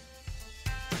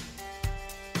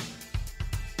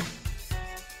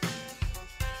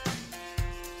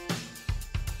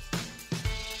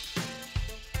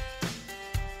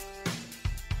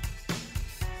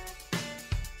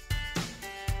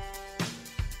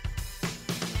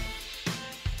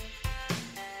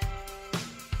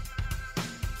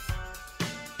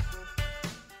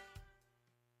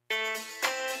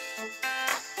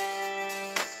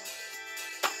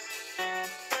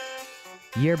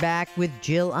 You're back with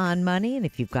Jill on Money, and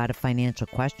if you've got a financial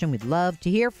question, we'd love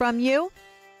to hear from you.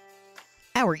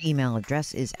 Our email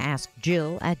address is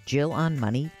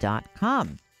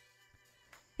askjill@jillonmoney.com.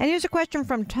 And here's a question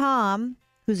from Tom,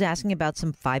 who's asking about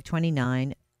some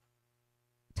 529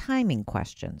 timing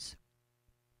questions.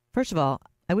 First of all,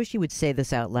 I wish you would say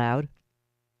this out loud.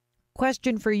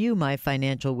 Question for you, my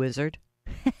financial wizard.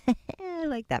 I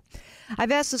like that.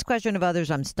 I've asked this question of others.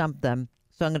 I'm stumped them,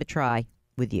 so I'm going to try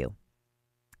with you.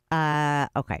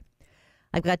 Okay.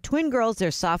 I've got twin girls. They're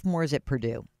sophomores at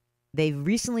Purdue. They've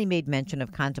recently made mention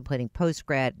of contemplating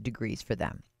post-grad degrees for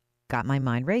them. Got my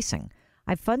mind racing.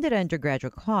 I've funded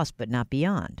undergraduate costs, but not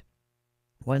beyond.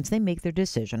 Once they make their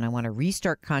decision, I want to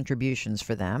restart contributions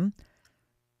for them.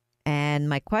 And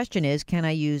my question is, can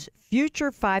I use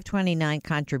future 529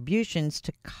 contributions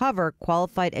to cover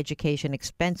qualified education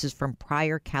expenses from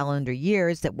prior calendar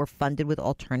years that were funded with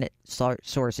alternate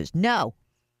sources? No,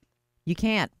 you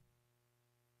can't.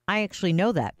 I actually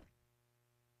know that.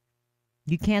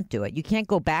 You can't do it. You can't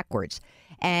go backwards.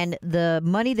 And the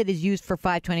money that is used for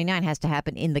 529 has to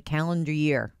happen in the calendar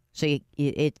year. So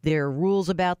there are rules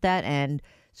about that, and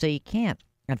so you can't,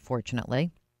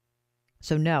 unfortunately.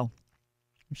 So no.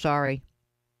 I'm sorry.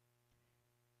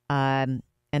 And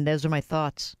those are my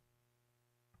thoughts.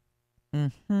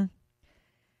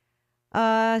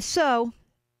 So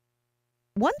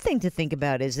one thing to think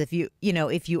about is if you've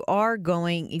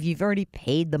already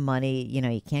paid the money,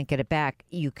 you can't get it back.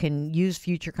 You can use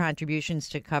future contributions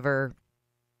to cover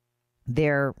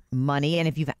their money. And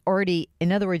if you've already,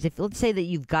 in other words, if let's say that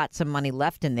you've got some money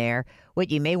left in there, what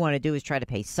you may want to do is try to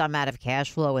pay some out of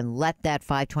cash flow and let that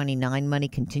 529 money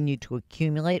continue to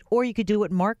accumulate. Or you could do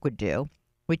what Mark would do,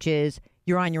 which is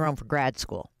you're on your own for grad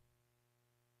school.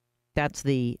 That's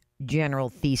the general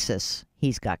thesis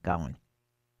he's got going.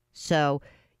 So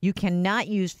you cannot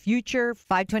use future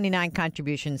 529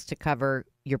 contributions to cover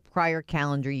your prior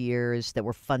calendar years that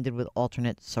were funded with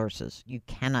alternate sources. You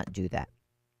cannot do that.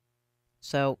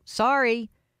 So,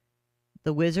 sorry,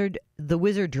 the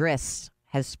wizardress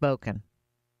has spoken.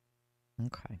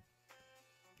 Okay.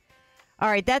 All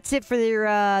right, that's it for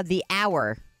the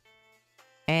hour.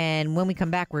 And when we come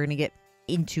back, we're going to get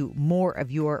into more of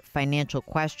your financial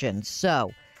questions.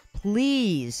 So,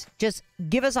 please just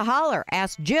give us a holler.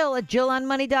 Ask Jill at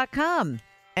JillOnMoney.com.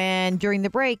 And during the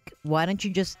break, why don't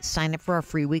you just sign up for our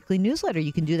free weekly newsletter?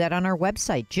 You can do that on our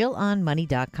website,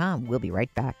 JillOnMoney.com. We'll be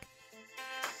right back.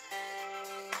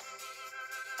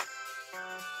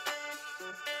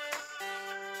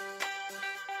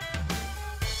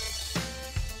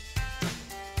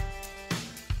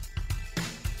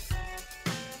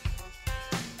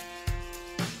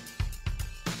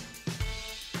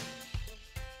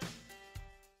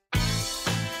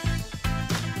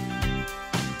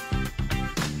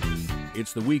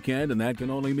 It's the weekend, and that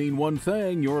can only mean one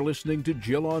thing. You're listening to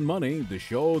Jill on Money, the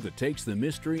show that takes the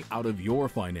mystery out of your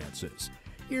finances.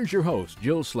 Here's your host,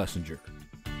 Jill Schlesinger.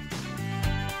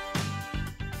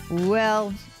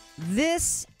 Well,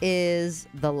 this is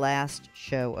the last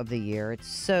show of the year. It's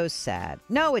so sad.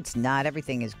 No, it's not.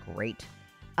 Everything is great.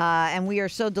 And we are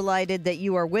so delighted that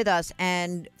you are with us.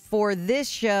 And for this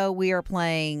show, we are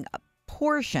playing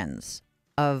portions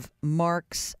of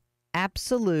Mark's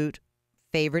absolute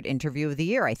favorite interview of the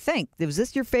year, I think. Was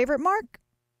this your favorite, Mark?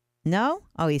 No?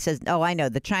 Oh, he says, oh, I know.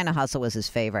 The China Hustle was his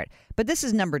favorite. But this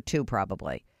is number 2,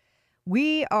 probably.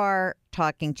 We are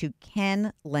talking to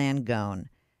Ken Langone.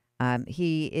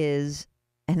 He is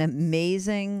an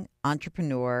amazing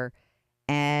entrepreneur.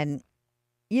 And,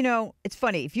 it's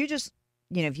funny. If you just,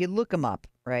 if you look him up,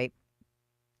 right,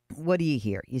 what do you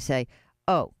hear? You say,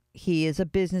 oh, he is a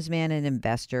businessman and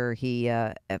investor. He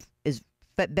is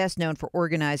best known for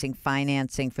organizing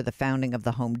financing for the founding of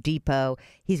the Home Depot.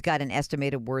 He's got an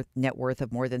estimated net worth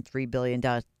of more than $3 billion.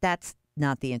 That's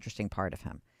not the interesting part of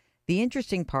him. The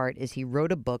interesting part is he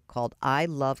wrote a book called I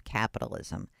Love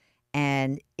Capitalism.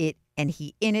 And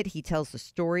he tells the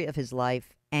story of his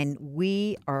life. And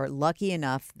we are lucky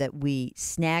enough that we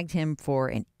snagged him for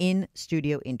an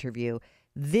in-studio interview.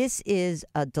 This is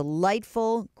a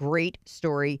delightful, great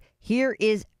story. Here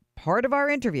is part of our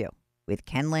interview with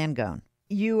Ken Langone.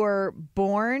 You were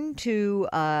born to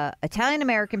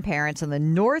Italian-American parents on the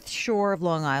North Shore of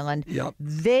Long Island. Yep.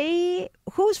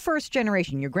 Who's first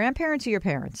generation, your grandparents or your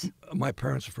parents? My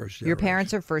parents are first generation. Your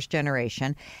parents are first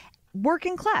generation.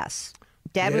 Working class.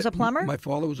 Dad was a plumber? My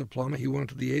father was a plumber. He went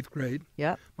to the 8th grade.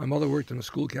 Yep. My mother worked in a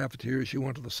school cafeteria. She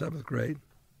went to the 7th grade.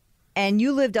 And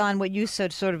you lived on what you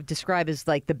sort of describe as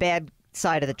like the bad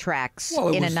side of the tracks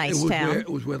in a nice town. It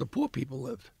was where the poor people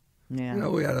lived. Yeah.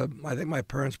 We had I think my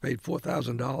parents paid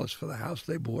 $4,000 for the house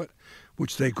they bought,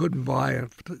 which they couldn't buy.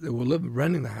 They were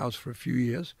renting the house for a few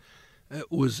years.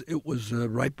 It was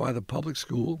right by the public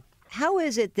school. How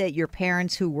is it that your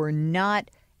parents, who were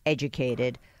not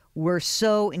educated, were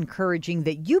so encouraging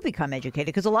that you become educated?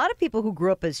 Because a lot of people who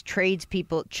grew up as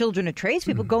tradespeople, children of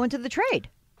tradespeople, go into the trade.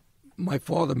 My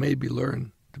father made me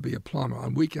learn to be a plumber.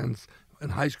 On weekends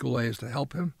in high school, I used to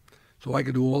help him, so I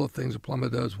could do all the things a plumber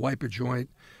does: wipe a joint,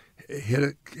 hit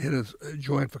a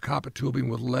joint for copper tubing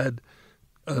with lead,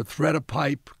 thread a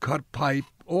pipe, cut pipe,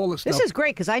 all the stuff. This is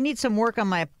great because I need some work on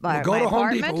my go to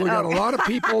Home Depot. We got a lot of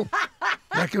people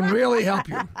that can really help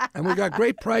you, and we got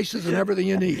great prices and everything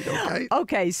you need. Okay.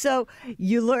 Okay, so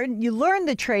you learn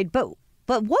the trade, but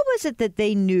what was it that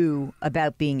they knew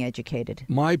about being educated?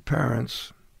 My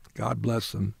parents, God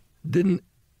bless them, didn't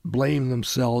blame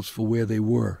themselves for where they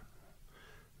were.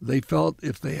 They felt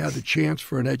if they had the chance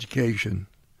for an education,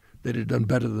 they'd have done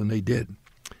better than they did.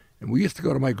 And we used to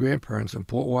go to my grandparents in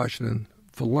Port Washington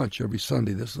for lunch every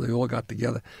Sunday. They all got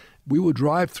together. We would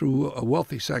drive through a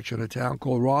wealthy section of town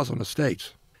called Roslyn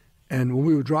Estates. And when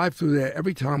we would drive through there,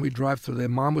 every time we drive through there,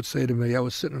 Mom would say to me, I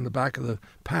was sitting in the back of the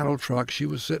panel truck. She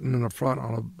was sitting in the front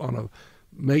on a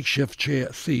makeshift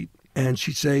chair seat. And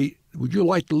she'd say, would you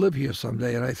like to live here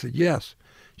someday? And I said, yes.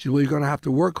 She said, well, you're going to have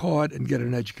to work hard and get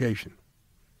an education.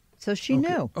 So she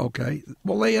knew. Okay.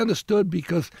 Well, they understood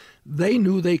because they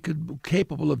knew they could be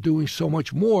capable of doing so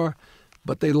much more,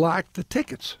 but they lacked the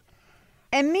tickets.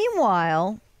 And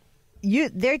meanwhile,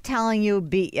 they're telling you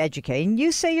be educated, and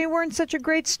you say you weren't such a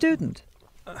great student.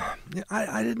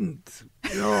 I didn't,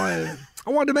 I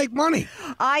wanted to make money.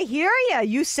 I hear you.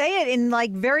 You say it in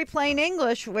like very plain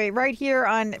English. Wait, right here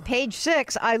on page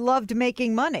 6. I loved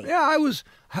making money. Yeah,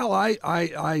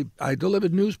 I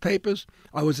delivered newspapers.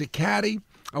 I was a caddy.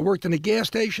 I worked in a gas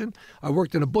station. I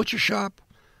worked in a butcher shop.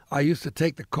 I used to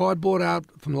take the cardboard out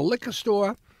from the liquor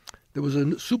store. There was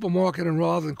a supermarket in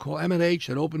Roslyn called M&H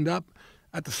that opened up.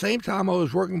 At the same time, I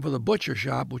was working for the butcher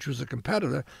shop, which was a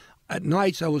competitor. At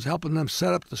nights, I was helping them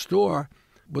set up the store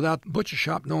without the butcher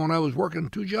shop knowing I was working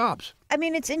 2 jobs. I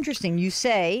mean, it's interesting. You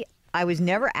say, I was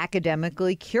never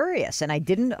academically curious, and I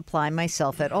didn't apply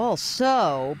myself at all.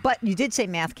 So, but you did say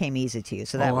math came easy to you,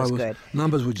 so that was good.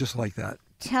 Numbers were just like that.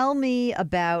 Tell me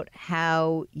about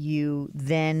how you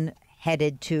then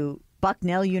headed to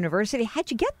Bucknell University.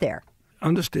 How'd you get there?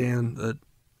 Understand that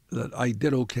I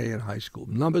did okay in high school.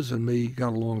 Numbers and me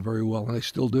got along very well, and I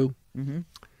still do. Mm-hmm.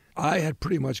 I had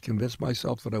pretty much convinced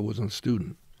myself that I wasn't a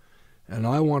student. And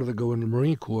I wanted to go in the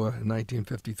Marine Corps in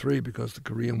 1953 because the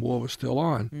Korean War was still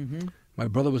on. Mm-hmm. My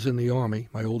brother was in the Army,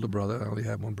 my older brother. I only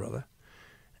had one brother.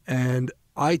 And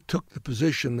I took the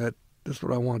position that this is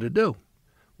what I wanted to do.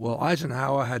 Well,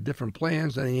 Eisenhower had different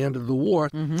plans and he ended the war.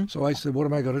 Mm-hmm. So I said, what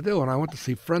am I going to do? And I went to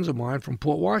see friends of mine from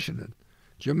Port Washington,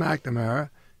 Jim McNamara,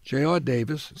 J.R.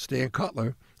 Davis, Stan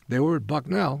Cutler. They were at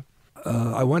Bucknell.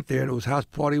 I went there, and it was house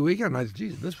party weekend. And I said,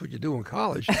 geez, this is what you do in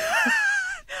college.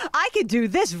 I could do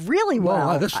this really well.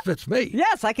 Well, this fits me.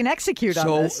 Yes, I can execute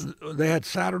on this. So they had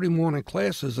Saturday morning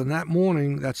classes, and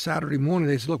that Saturday morning,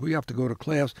 they said, look, we have to go to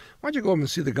class. Why don't you go over and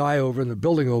see the guy over in the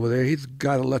building over there? He's the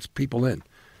guy that lets people in.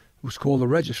 It was called the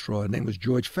registrar. His name was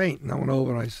George Faint. And I went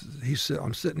over, and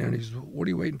I'm sitting there, and he said, what are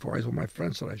you waiting for? I said, well, my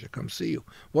friend said I should come see you.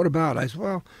 What about? I said,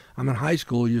 well, I'm in high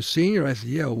school. You're a senior? I said,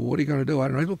 yeah, well, what are you going to do? I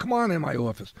don't know. He said, well, come on in my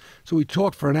office. So we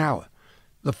talked for an hour.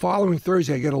 The following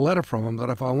Thursday, I get a letter from him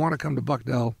that if I want to come to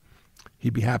Bucknell,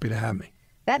 he'd be happy to have me.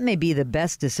 That may be the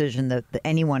best decision that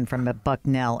anyone from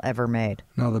Bucknell ever made.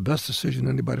 No, the best decision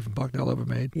anybody from Bucknell ever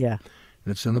made, yeah,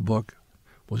 and it's in the book,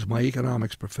 was my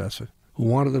economics professor who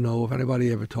wanted to know if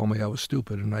anybody ever told me I was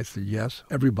stupid. And I said, yes,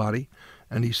 everybody.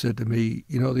 And he said to me,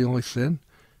 you know the only sin?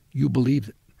 You believed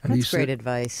it. And that's great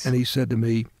advice. And he said to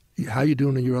me, how you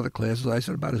doing in your other classes? I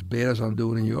said, about as bad as I'm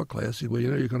doing in your class. He said, well,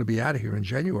 you know, you're going to be out of here in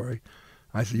January.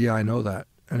 I said, yeah, I know that.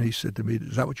 And he said to me,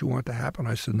 is that what you want to happen?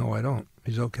 I said, no, I don't.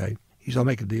 He's okay. He said, I'll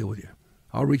make a deal with you.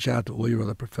 I'll reach out to all your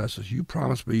other professors. You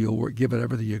promise me you'll give it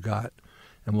everything you got,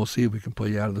 and we'll see if we can pull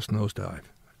you out of this nosedive.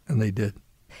 And they did.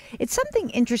 It's something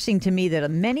interesting to me that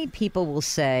many people will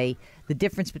say the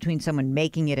difference between someone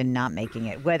making it and not making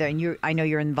it. I know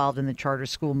you're involved in the charter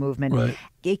school movement. Right.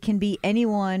 It can be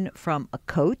anyone from a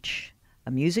coach,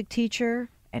 a music teacher,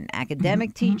 an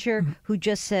academic teacher who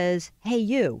just says, hey,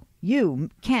 you,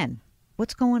 Ken,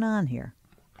 what's going on here?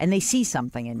 And they see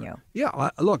something in you. Yeah,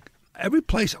 look, every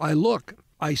place I look,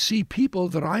 I see people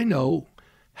that I know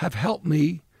have helped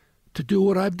me to do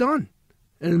what I've done.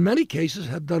 And in many cases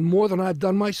have done more than I've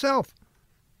done myself.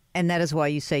 And that is why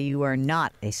you say you are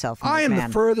not a self-made man. I am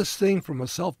the furthest thing from a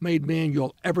self-made man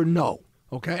you'll ever know.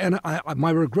 Okay, and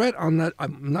my regret on that,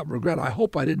 not regret, I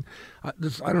hope I didn't, I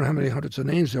don't know how many hundreds of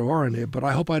names there are in there, but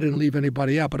I hope I didn't leave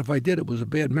anybody out. But if I did, it was a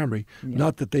bad memory,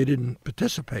 not that they didn't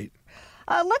participate.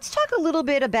 Let's talk a little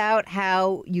bit about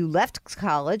how you left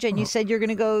college and you said you're going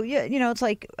to go, it's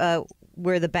like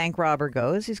where the bank robber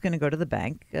goes. He's going to go to the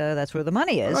bank. That's where the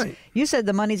money is. Right. You said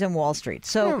the money's in Wall Street.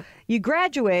 So you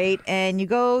graduate and you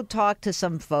go talk to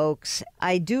some folks.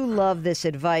 I do love this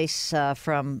advice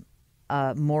from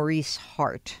Maurice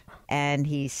Hart. And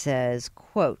he says,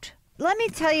 quote, let me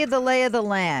tell you the lay of the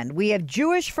land. We have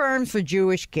Jewish firms for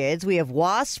Jewish kids. We have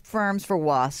WASP firms for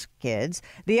WASP kids.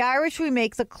 The Irish, we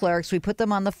make the clerks. We put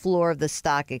them on the floor of the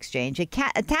stock exchange.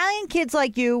 Italian kids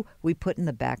like you, we put in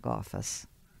the back office.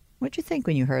 What'd you think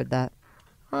when you heard that?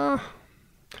 I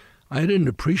didn't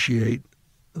appreciate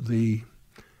the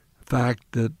fact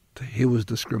that here was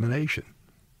discrimination.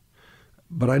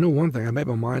 But I know one thing. I made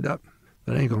my mind up.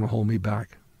 That ain't going to hold me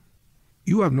back.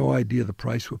 You have no idea the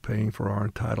price we're paying for our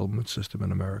entitlement system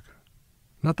in America.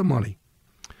 Not the money,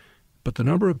 but the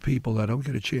number of people that don't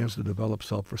get a chance to develop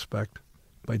self-respect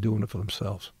by doing it for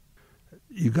themselves.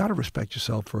 You got to respect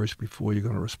yourself first before you're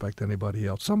going to respect anybody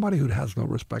else. Somebody who has no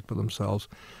respect for themselves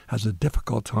has a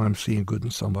difficult time seeing good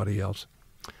in somebody else.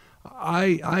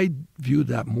 I viewed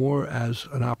that more as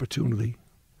an opportunity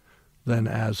than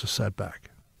as a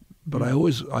setback. But I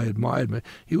admired him.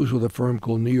 He was with a firm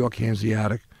called New York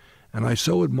Hanseatic, and I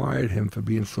so admired him for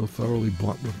being so thoroughly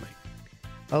blunt with me.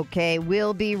 Okay,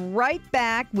 we'll be right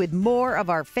back with more of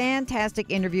our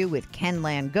fantastic interview with Ken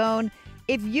Langone.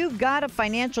 If you've got a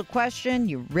financial question,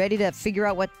 you're ready to figure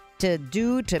out what to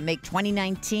do to make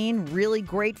 2019 really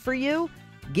great for you,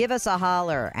 give us a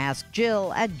holler. Ask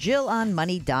Jill at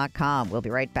JillOnMoney.com. We'll be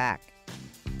right back.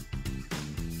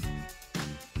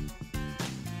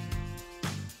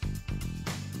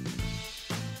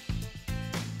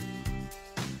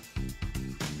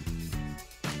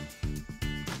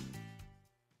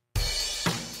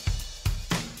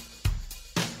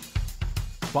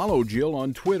 Follow Jill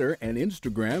on Twitter and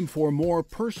Instagram for more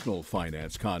personal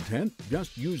finance content.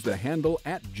 Just use the handle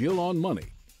 @JillOnMoney.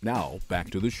 Now, back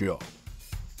to the show.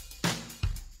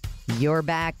 You're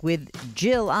back with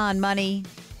Jill on Money,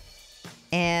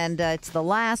 and it's the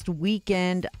last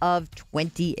weekend of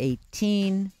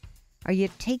 2018. Are you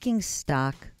taking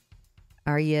stock?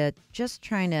 Are you just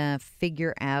trying to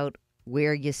figure out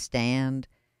where you stand?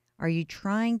 Are you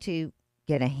trying to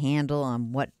get a handle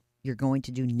on what you're going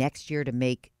to do next year to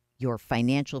make your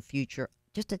financial future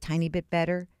just a tiny bit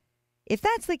better? If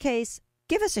that's the case,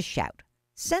 give us a shout.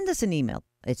 Send us an email.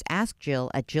 It's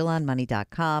askjill at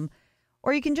JillOnMoney.com,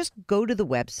 or you can just go to the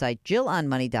website,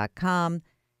 JillOnMoney.com,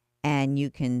 and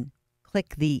you can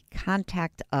click the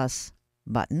Contact Us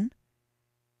button.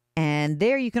 And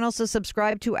there you can also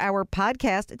subscribe to our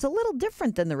podcast. It's a little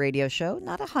different than the radio show,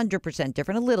 not 100%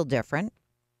 different, a little different,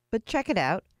 but check it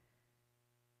out.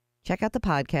 Check out the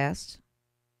podcast.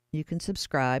 You can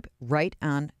subscribe right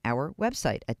on our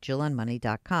website at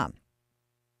JillOnMoney.com.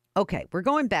 Okay, we're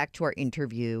going back to our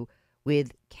interview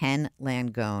with Ken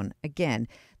Langone. Again,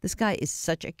 this guy is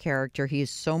such a character. He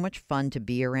is so much fun to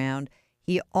be around.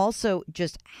 He also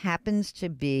just happens to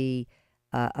be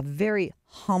a very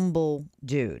humble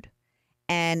dude.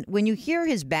 And when you hear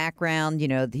his background, you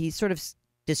know, he sort of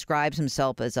describes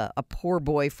himself as a poor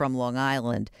boy from Long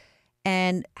Island.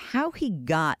 And how he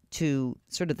got to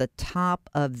sort of the top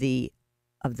of the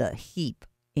heap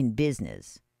in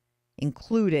business,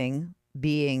 including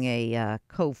being a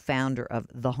co-founder of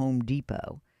the Home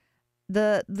Depot.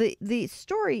 The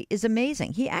story is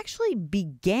amazing. He actually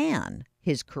began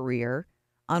his career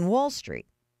on Wall Street.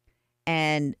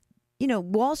 And, you know,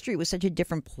 Wall Street was such a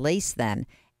different place then.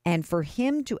 And for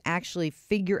him to actually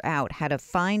figure out how to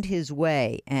find his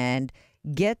way and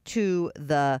get to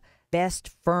the best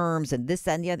firms and this,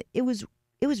 that, and the other, it was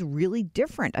really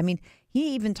different. I mean,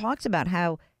 he even talks about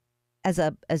how as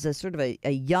a sort of a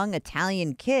young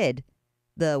Italian kid,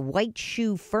 the white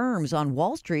shoe firms on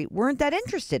Wall Street weren't that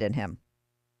interested in him.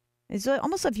 It's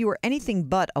almost like if you were anything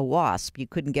but a WASP, you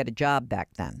couldn't get a job back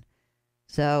then.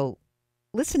 So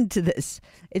listen to this.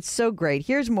 It's so great.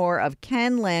 Here's more of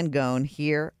Ken Langone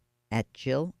here at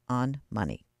Jill on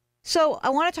Money. So I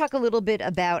want to talk a little bit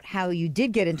about how you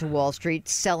did get into Wall Street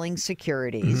selling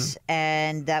securities,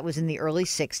 and that was in the early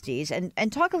 60s,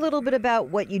 and talk a little bit about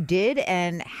what you did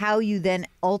and how you then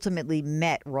ultimately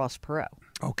met Ross Perot.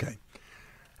 Okay.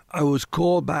 I was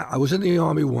called back. I was in the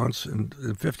Army once in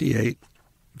 58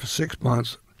 for 6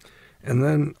 months, and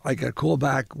then I got called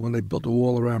back when they built the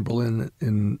wall around Berlin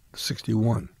in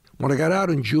 61. When I got out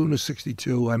in June of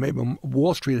 62, I made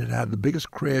Wall Street had the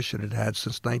biggest crash it had had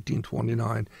since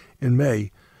 1929 in May,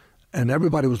 and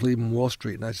everybody was leaving Wall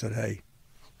Street. And I said, hey,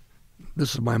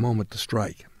 this is my moment to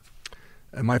strike.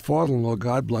 And my father-in-law,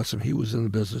 God bless him, he was in the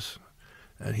business,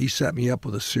 and he set me up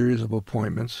with a series of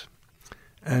appointments.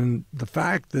 And the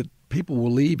fact that people were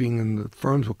leaving and the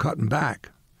firms were cutting back,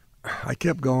 I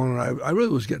kept going. I really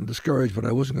was getting discouraged, but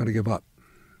I wasn't going to give up.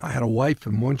 I had a wife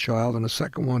and one child and a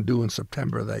second one due in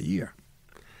September of that year.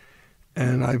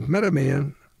 And I met a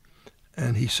man,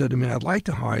 and he said to me, I'd like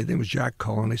to hire you. His name was Jack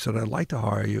Cullen. He said, I'd like to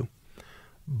hire you.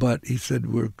 But he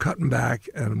said, we're cutting back,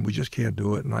 and we just can't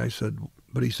do it. And I said,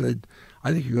 but he said,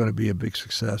 I think you're going to be a big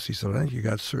success. He said, I think you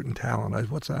got certain talent. I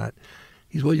said, what's that?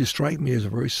 He said, well, you strike me as a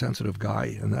very sensitive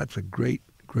guy, and that's a great,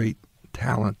 great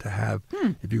talent to have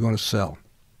if you're going to sell.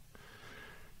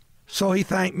 So he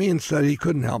thanked me and said he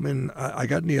couldn't help me. And I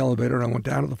got in the elevator and I went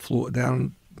down to the floor,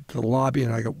 down to the lobby,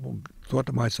 and I thought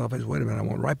to myself, I said, wait a minute. I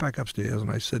went right back upstairs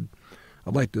and I said,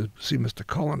 I'd like to see Mr.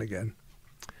 Cullen again.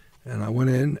 And I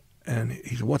went in, and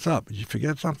he said, what's up? Did you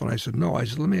forget something? I said, no. I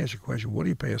said, let me ask you a question. What do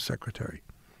you pay a secretary?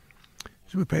 He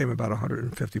said, we pay him about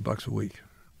 $150 a week.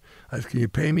 I said, can you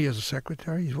pay me as a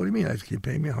secretary? He said, what do you mean? I said, can you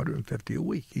pay me $150 a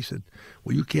week? He said,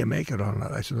 well, you can't make it on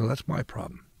that. I said, no, that's my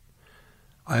problem.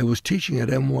 I was teaching at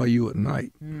NYU at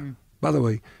night. By the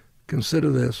way,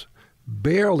 consider this.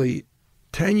 Barely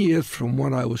 10 years from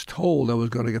when I was told I was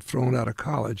going to get thrown out of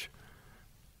college,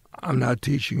 I'm now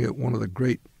teaching at one of the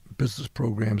great business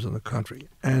programs in the country.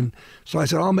 And so I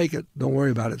said, I'll make it. Don't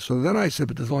worry about it. So then I said,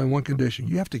 but there's only one condition.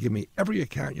 You have to give me every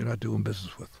account you're not doing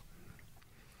business with.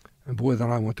 And boy,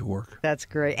 then I went to work. That's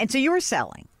great. And so you were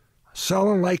selling.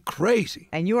 Selling like crazy.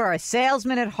 And you are a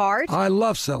salesman at heart. I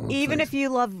love selling. Even if you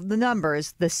love the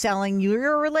numbers, the selling,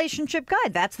 you're a relationship guy.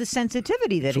 That's the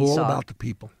sensitivity that he saw. It's all about the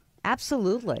people.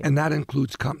 Absolutely. And that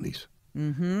includes companies.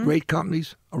 Great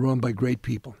companies are run by great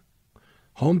people.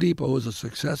 Home Depot is a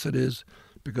success it is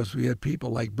because we had people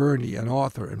like Bernie and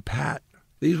Arthur and Pat.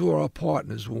 These were our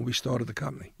partners when we started the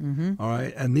company. All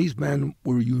right? And these men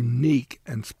were unique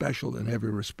and special in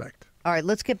every respect. All right,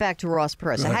 let's get back to Ross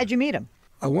Perot. So how'd you meet him?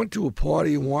 I went to a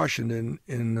party in Washington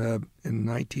in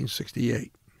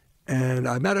 1968. And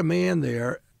I met a man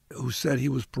there who said he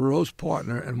was Perot's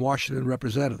partner and Washington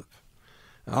representative.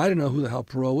 Now, I didn't know who the hell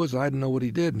Perot was. I didn't know what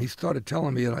he did. And he started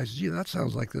telling me, and I said, gee, that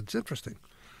sounds like that's interesting.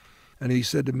 And he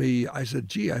said to me, I said,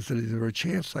 gee, is there a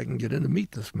chance I can get in to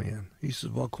meet this man? He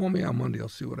said, well, call me on Monday. I'll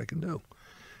see what I can do.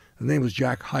 His name was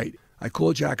Jack Haidt. I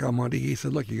called Jack on Monday. He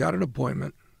said, look, you got an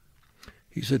appointment.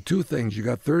 He said two things. You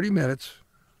got 30 minutes.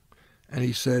 And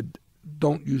he said,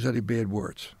 don't use any bad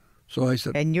words. So I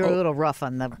said, and you're a little rough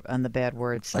on the bad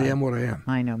words side. I am what I am.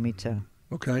 I know, me too.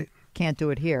 Okay. Can't do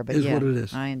it here, but Is what it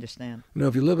is. I understand. You know,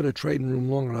 if you live in a trading room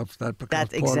long enough, that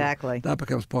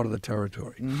becomes part of the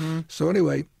territory. So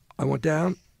anyway, I went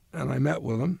down and I met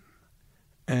with him,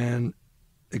 and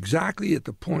exactly at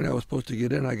the point I was supposed to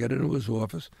get in, I got into his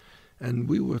office, and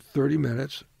we were 30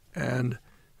 minutes, and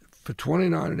for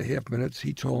 29 and a half minutes,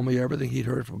 he told me everything he'd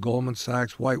heard from Goldman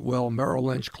Sachs, Whitewell, Merrill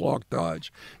Lynch, Clark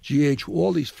Dodge, GH,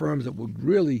 all these firms that were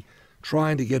really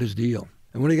trying to get his deal.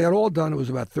 And when he got all done, it was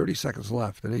about 30 seconds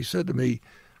left. And he said to me,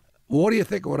 well, what do you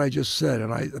think of what I just said?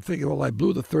 And I think, well, I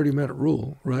blew the 30-minute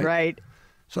rule, right? Right.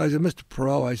 So I said, Mr.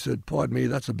 Perot, I said, pardon me,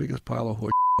 that's the biggest pile of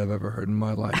horse I've ever heard in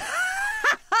my life.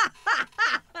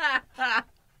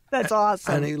 That's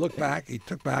awesome. And he looked back, he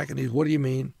took back, and he said, what do you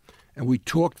mean? And we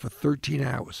talked for 13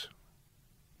 hours.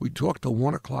 We talked till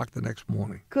 1 o'clock the next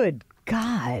morning. Good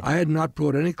God. I had not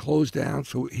brought any clothes down,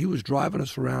 so he was driving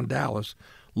us around Dallas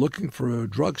looking for a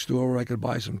drugstore where I could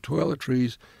buy some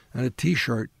toiletries and a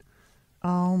T-shirt.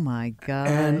 Oh, my God.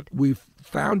 And we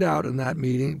found out in that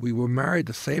meeting, we were married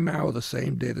the same hour, the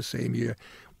same day, the same year.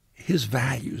 His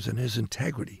values and his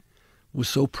integrity was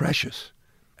so precious.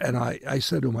 And I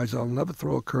said to him, I said, I'll never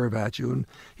throw a curve at you. And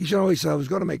he said, I was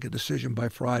going to make a decision by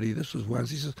Friday. This was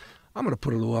Wednesday. He says, I'm going to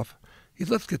put it off. He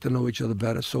said, let's get to know each other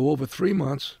better. So over 3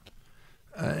 months,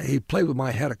 he played with my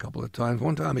head a couple of times.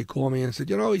 One time he called me and said,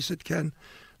 he said, Ken,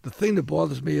 the thing that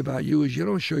bothers me about you is you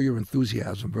don't show your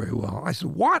enthusiasm very well. I said,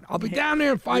 what? I'll be down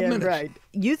there in 5 minutes. Right.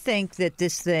 You think that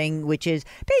this thing, which is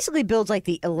basically builds like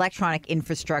the electronic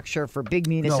infrastructure for big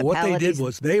municipalities. No, what they did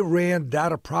was they ran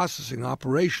data processing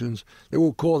operations. They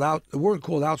weren't called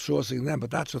outsourcing them,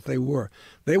 but that's what they were.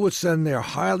 They would send their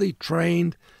highly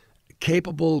trained,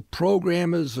 capable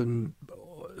programmers and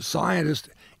scientists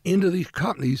into these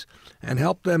companies and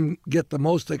help them get the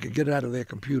most they could get out of their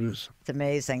computers. It's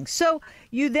amazing. So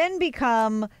you then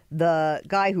become the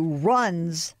guy who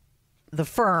runs the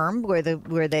firm where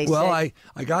they say...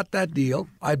 I got that deal.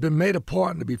 I'd been made a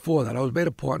partner before that. I was made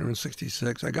a partner in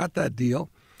 66. I got that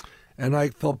deal, and I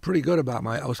felt pretty good about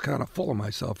I was kind of full of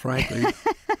myself, frankly.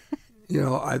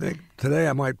 I think today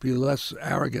I might be less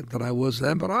arrogant than I was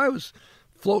then, but I was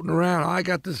floating around. I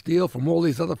got this deal from all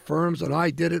these other firms, and I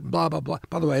did it, blah, blah, blah.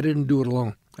 By the way, I didn't do it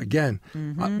alone. Again,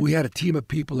 we had a team of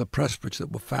people at Pressbridge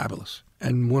that were fabulous.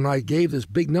 And when I gave this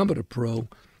big number to Perot,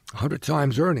 100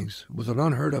 times earnings was an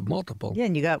unheard of multiple. Yeah,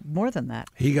 and you got more than that.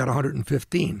 He got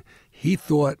 115. He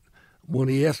thought when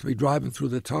he asked me driving through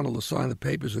the tunnel to sign the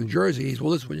papers in Jersey, he said,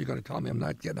 well, this is when you're going to tell me I'm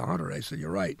not getting 100. I said, you're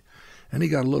right. And he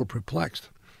got a little perplexed.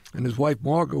 And his wife,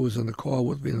 Margot, was in the car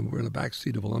with me, and we're in the back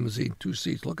seat of a limousine, 2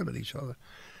 seats looking at each other.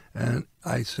 And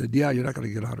I said, yeah, you're not going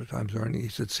to get 100 times earnings. He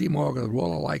said, see, Margot, we're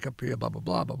all alike up here, blah, blah,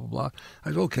 blah, blah, blah, blah. I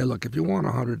said, okay, look, if you want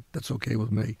 100, that's okay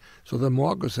with me. So then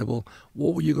Margot said, well,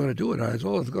 what were you going to do it at? I said,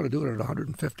 I was going to do it at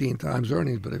 115 times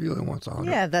earnings, but if he only wants 100.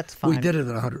 Yeah, that's fine. We did it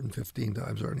at 115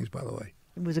 times earnings, by the way.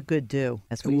 It was a good do,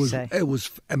 that's what you say. It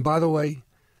was, and by the way,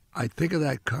 I think of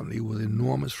that company with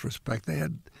enormous respect.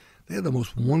 They They're the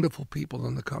most wonderful people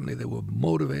in the company. They were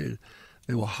motivated.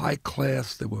 They were high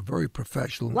class. They were very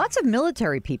professional. Lots of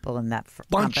military people in that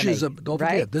bunches company, of. Don't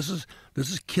right? forget, this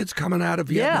is kids coming out of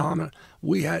Vietnam.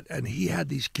 Yeah. And he had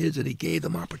these kids, and he gave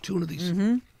them opportunities.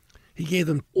 Mm-hmm. He gave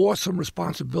them awesome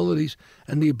responsibilities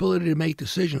and the ability to make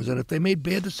decisions. And if they made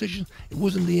bad decisions, it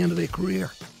wasn't the end of their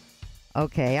career.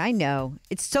 Okay, I know.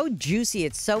 It's so juicy.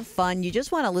 It's so fun. You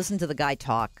just want to listen to the guy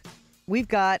talk. We've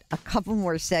got a couple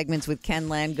more segments with Ken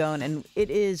Langone, and it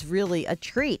is really a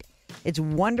treat. It's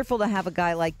wonderful to have a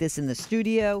guy like this in the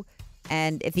studio.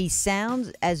 And if he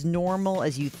sounds as normal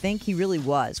as you think, he really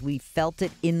was. We felt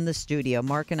it in the studio.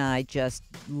 Mark and I just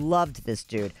loved this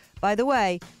dude. By the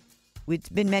way, it's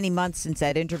been many months since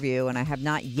that interview, and I have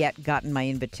not yet gotten my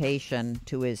invitation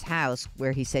to his house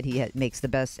where he said he makes the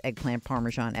best eggplant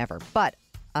parmesan ever. But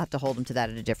I'll have to hold him to that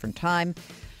at a different time.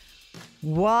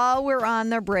 While we're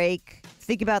on the break,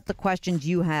 think about the questions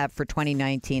you have for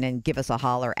 2019 and give us a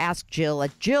holler. Ask Jill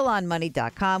at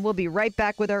JillOnMoney.com. We'll be right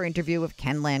back with our interview with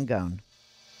Ken Langone.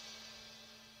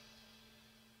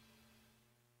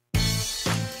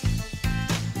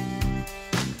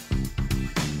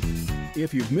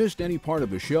 If you've missed any part of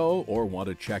the show or want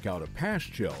to check out a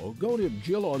past show, go to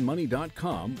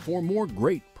JillOnMoney.com for more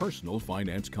great personal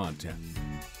finance content.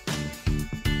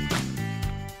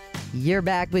 You're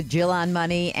back with Jill on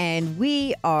Money, and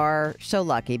we are so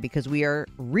lucky because we are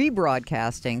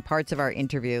rebroadcasting parts of our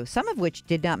interview, some of which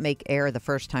did not make air the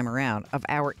first time around, of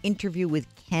our interview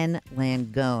with Ken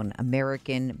Langone,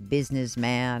 American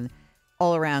businessman,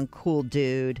 all-around cool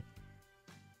dude.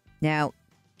 Now,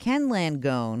 Ken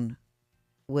Langone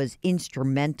was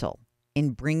instrumental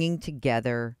in bringing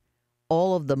together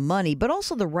all of the money, but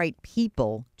also the right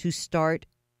people to start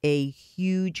a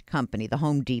huge company, the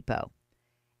Home Depot.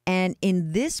 And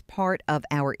in this part of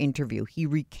our interview, he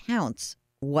recounts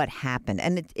what happened.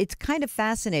 And it's kind of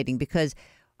fascinating because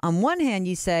on one hand,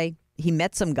 you say he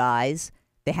met some guys,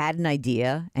 they had an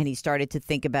idea, and he started to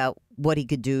think about what he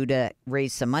could do to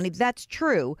raise some money. That's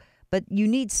true. But you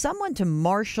need someone to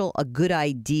marshal a good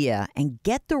idea and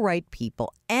get the right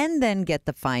people and then get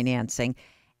the financing.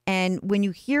 And when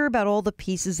you hear about all the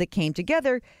pieces that came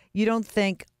together, you don't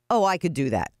think, oh, I could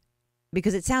do that.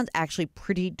 Because it sounds actually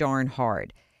pretty darn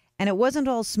hard. And it wasn't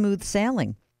all smooth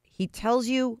sailing. He tells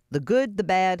you the good, the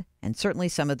bad, and certainly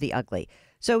some of the ugly.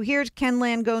 So here's Ken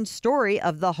Langone's story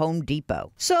of the Home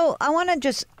Depot. So I want to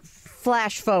just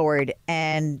flash forward,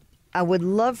 and I would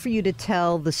love for you to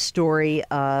tell the story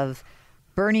of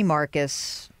Bernie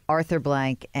Marcus, Arthur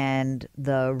Blank, and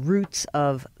the roots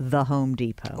of the Home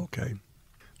Depot. Okay.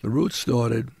 The roots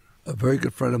started, a very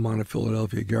good friend of mine in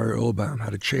Philadelphia, Gary Earlbaum,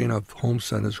 had a chain of home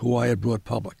centers who I had brought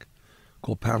public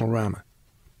called Panorama.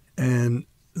 And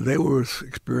they were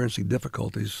experiencing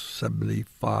difficulties,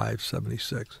 75,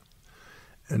 76.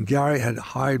 And Gary had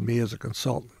hired me as a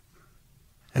consultant.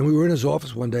 And we were in his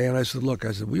office one day, and I said, look,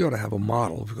 we ought to have a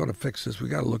model. If we're going to fix this, we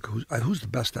got to look who's the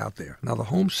best out there. Now, the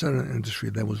home center industry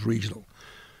then was regional.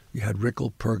 You had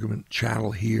Rickle, Pergamon,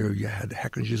 Channel here. You had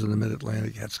Heckinger's in the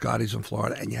Mid-Atlantic. You had Scotty's in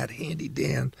Florida. And you had Handy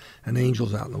Dan and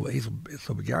Angels out in the way.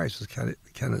 So Gary says, Ken,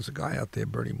 there's a guy out there,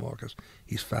 Bernie Marcus.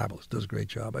 He's fabulous, does a great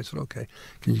job. I said, okay,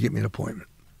 can you get me an appointment?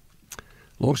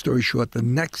 Long story short, the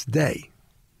next day,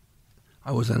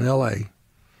 I was in L.A.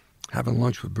 having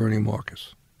lunch with Bernie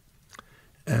Marcus.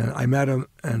 And I met him,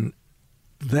 and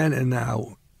then and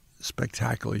now,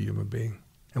 spectacular human being.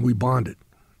 And we bonded.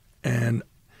 And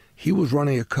he was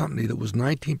running a company that was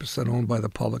 19% owned by the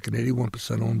public and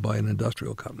 81% owned by an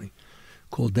industrial company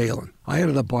called Dalen. I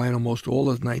ended up buying almost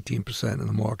all of the 19% in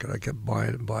the market. I kept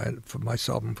buying it for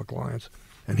myself and for clients.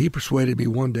 And he persuaded me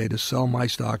one day to sell my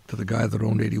stock to the guy that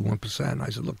owned 81%. And I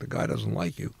said, look, the guy doesn't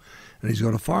like you, and he's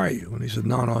going to fire you. And he said,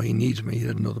 no, he needs me. He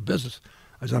didn't know the business.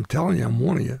 I said, I'm telling you, I'm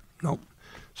warning you. Nope.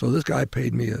 So this guy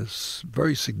paid me a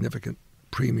very significant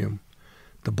premium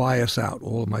to buy us out,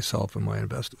 all of myself and my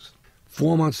investors.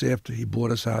 4 months after he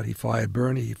bought us out, he fired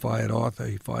Bernie, he fired Arthur,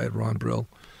 he fired Ron Brill.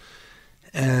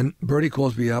 And Bernie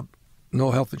calls me up,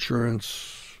 no health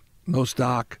insurance, no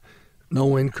stock,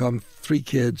 no income, 3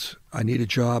 kids. I need a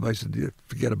job. I said,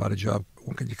 forget about a job.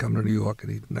 When can you come to New York?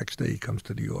 And the next day he comes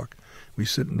to New York. We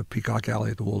sit in the Peacock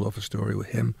Alley at the Waldorf Astoria with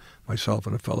him, myself,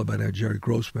 and a fellow by the name of Jerry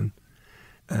Grossman,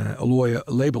 a lawyer,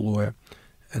 a labor lawyer.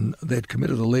 And they'd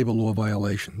committed a labor law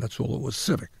violation. That's all it was,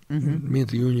 civic. Mm-hmm. It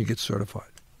means the union gets certified.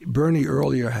 Bernie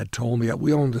earlier had told me,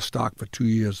 we owned the stock for 2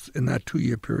 years. In that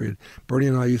 2-year period, Bernie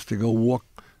and I used to go walk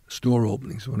store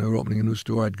openings. When they were opening a new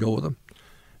store, I'd go with them.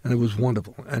 And it was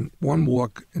wonderful. And one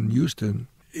walk in Houston,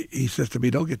 he says to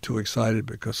me, don't get too excited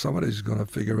because somebody's going to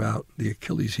figure out the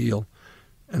Achilles heel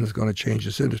and it's going to change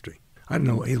this industry. I didn't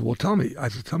know. He said, well, tell me. I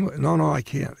said, tell me. No, I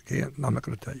can't. I'm not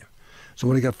going to tell you. So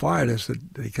when he got fired, I said,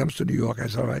 he comes to New York. I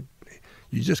said, all right,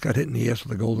 you just got hit in the ass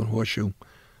with a golden horseshoe.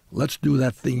 Let's do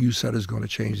that thing you said is going to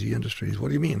change the industry. He said, what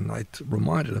do you mean? And I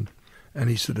reminded him. And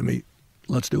he said to me,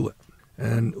 let's do it.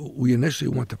 And we initially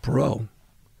went to Perot,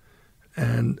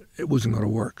 and it wasn't going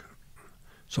to work.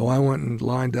 So I went and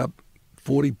lined up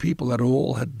 40 people that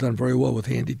all had done very well with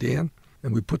Handy Dan,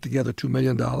 and we put together $2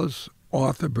 million,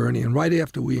 Arthur, Bernie, and right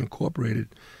after we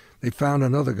incorporated, they found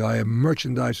another guy, a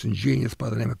merchandising genius by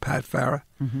the name of Pat Farah,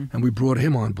 and we brought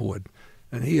him on board.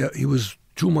 And he was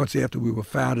 2 months after we were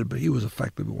founded, but he was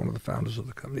effectively one of the founders of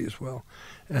the company as well.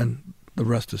 And the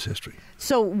rest is history.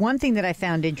 So one thing that I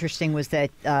found interesting was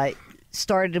that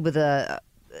started with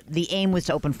the aim was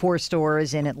to open 4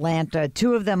 stores in Atlanta.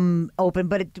 2 of them opened,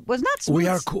 but it was not smooth.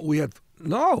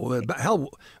 Hell,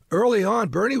 early on,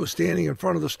 Bernie was standing in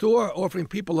front of the store offering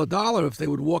people $1 if they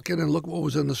would walk in and look what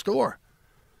was in the store.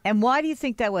 And why do you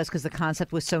think that was? Because the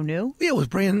concept was so new? Yeah, it was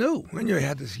brand new. And you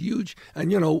had this huge,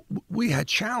 and we had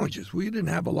challenges. We didn't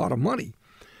have a lot of money.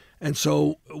 And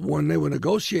so when they were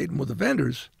negotiating with the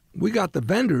vendors, we got the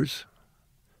vendors,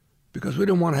 because we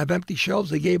didn't want to have empty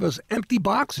shelves, they gave us empty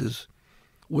boxes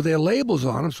with their labels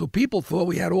on them, so people thought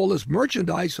we had all this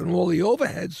merchandise and all the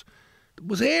overheads. It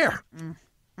was air.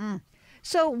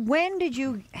 So when did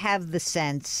you have the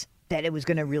sense that it was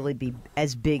going to really be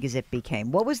as big as it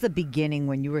became? What was the beginning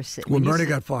when you were sitting? When Bernie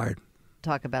got fired.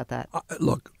 Talk about that.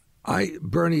 Look,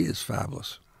 Bernie is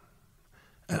fabulous.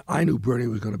 And I knew Bernie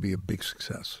was going to be a big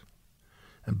success.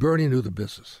 And Bernie knew the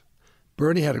business.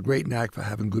 Bernie had a great knack for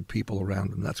having good people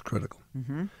around him. That's critical.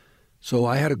 So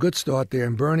I had a good start there,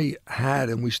 and Bernie had,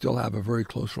 and we still have, a very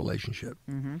close relationship.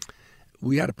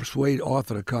 We had to persuade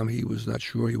Arthur to come. He was not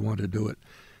sure he wanted to do it.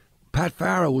 Pat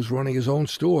Farah was running his own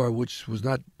store, which was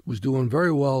doing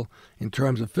very well in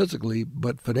terms of physically,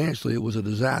 but financially it was a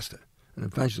disaster. And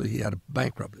eventually he had to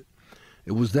bankrupt it.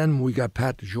 It was then we got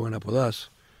Pat to join up with us,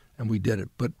 and we did it.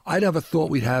 But I never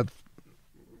thought we'd have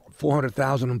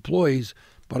 400,000 employees,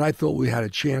 but I thought we had a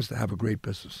chance to have a great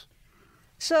business.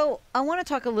 So I want to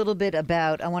talk a little bit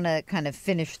about, I want to kind of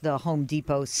finish the Home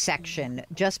Depot section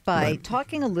just by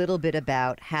talking a little bit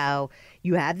about how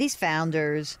you have these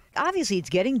founders. Obviously,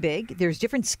 it's getting big. There's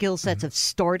different skill sets of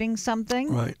starting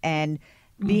something and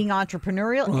being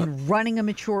entrepreneurial and running a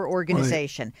mature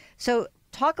organization. So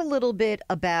talk a little bit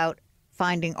about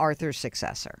finding Arthur's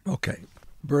successor. Okay.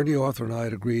 Bernie, Arthur, and I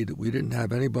had agreed that we didn't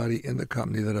have anybody in the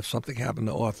company that if something happened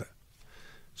to Arthur.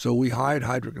 So we hired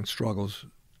Heidrick and Struggles.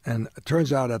 And it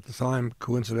turns out at the time,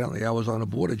 coincidentally, I was on the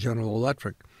board of General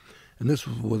Electric, and this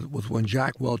was when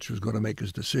Jack Welch was going to make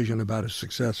his decision about his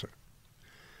successor.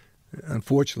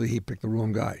 Unfortunately, he picked the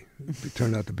wrong guy. It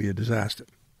turned out to be a disaster.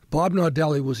 Bob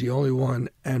Nardelli was the only one,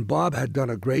 and Bob had done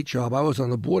a great job. I was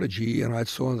on the board of GE, and I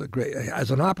saw the great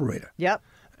as an operator. Yep.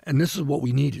 And this is what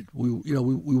we needed. We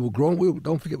were growing.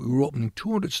 Don't forget, we were opening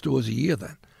 200 stores a year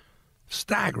then,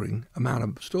 staggering amount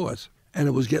of stores, and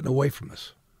it was getting away from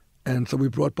us. And so we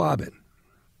brought Bob in.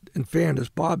 In fairness,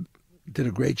 Bob did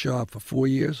a great job for 4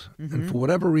 years, and for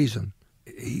whatever reason,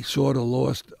 he sort of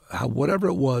lost whatever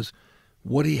it was.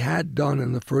 What he had done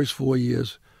in the first 4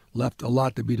 years left a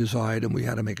lot to be desired, and we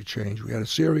had to make a change. We had a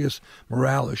serious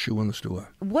morale issue in the store.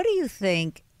 What do you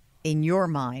think, in your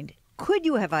mind, could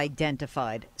you have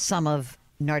identified some of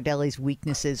Nardelli's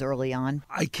weaknesses early on?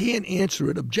 I can't answer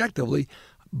it objectively.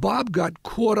 Bob got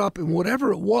caught up in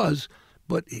whatever it was,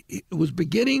 but it was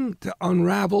beginning to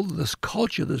unravel this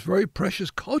culture, this very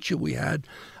precious culture we had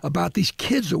about these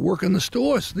kids that work in the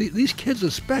stores. These kids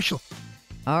are special.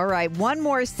 All right, one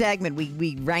more segment.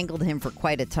 We wrangled him for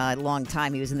quite a long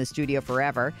time. He was in the studio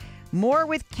forever. More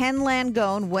with Ken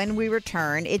Langone when we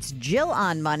return. It's Jill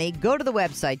on Money. Go to the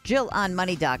website,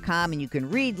 jillonmoney.com, and you can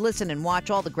read, listen, and watch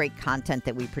all the great content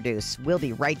that we produce. We'll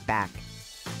be right back.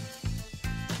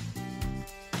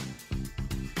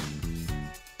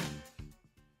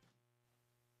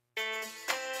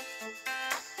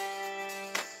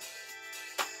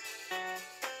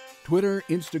 Twitter,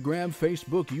 Instagram,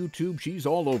 Facebook, YouTube, she's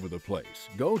all over the place.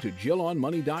 Go to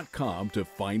JillOnMoney.com to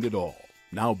find it all.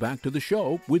 Now back to the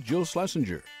show with Jill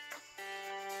Schlesinger.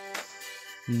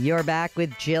 You're back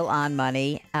with Jill on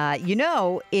Money.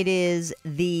 It is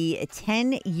the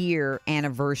 10-year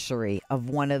anniversary of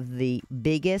one of the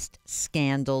biggest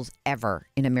scandals ever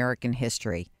in American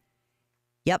history.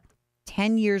 Yep,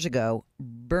 10 years ago,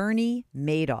 Bernie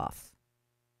Madoff.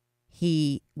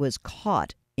 He was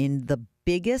caught in the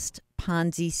biggest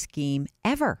Ponzi scheme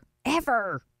ever.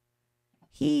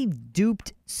 He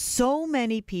duped so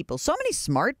many people, so many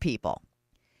smart people.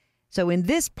 So in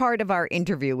this part of our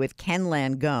interview with Ken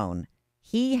Langone,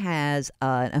 he has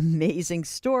an amazing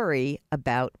story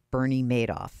about Bernie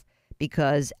Madoff,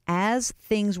 because as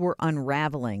things were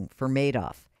unraveling for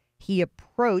Madoff, he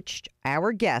approached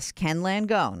our guest, Ken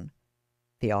Langone,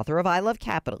 the author of I Love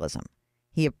Capitalism.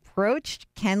 He approached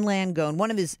Ken Langone,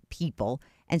 one of his people,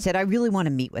 and said, I really want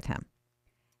to meet with him.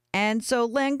 And so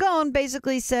Langone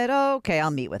basically said, oh, okay,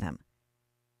 I'll meet with him.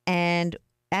 And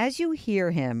as you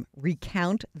hear him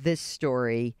recount this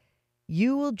story,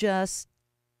 you will just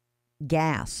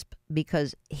gasp,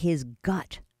 because his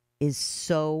gut is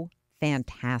so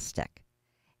fantastic.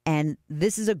 And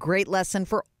this is a great lesson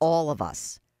for all of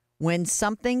us. When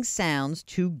something sounds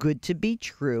too good to be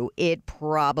true, it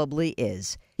probably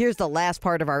is. Here's the last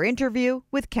part of our interview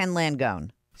with Ken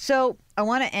Langone. So I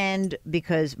want to end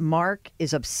because Mark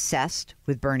is obsessed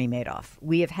with Bernie Madoff.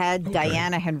 We have had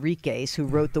Diana Henriquez, who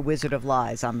wrote The Wizard of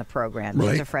Lies, on the program.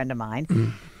 Right. She's a friend of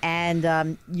mine.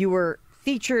 And you were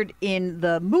featured in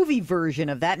the movie version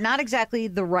of that. Not exactly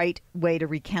the right way to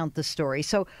recount the story.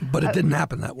 So, But it didn't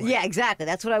happen that way. Yeah, exactly.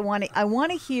 That's what I want to. I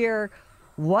want to hear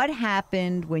what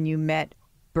happened when you met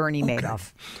Bernie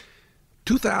Madoff.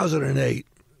 2008,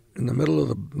 in the middle of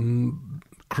the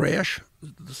crash,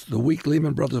 the week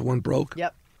Lehman Brothers went broke.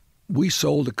 Yep. We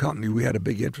sold a company we had a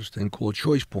big interest in called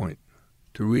Choice Point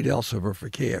to Reed Elsevier for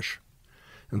cash.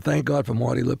 And thank God for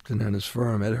Marty Lipton and his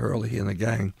firm, Ed Hurley and the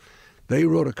gang. They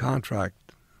wrote a contract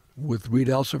with Reed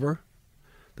Elsevier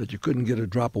that you couldn't get a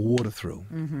drop of water through.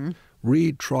 Mm-hmm.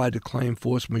 Reed tried to claim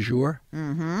force majeure,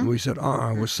 and we said,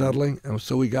 we're settling. And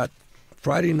so we got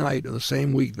Friday night of the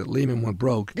same week that Lehman went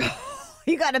broke.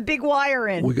 You got a big wire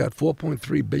in. We got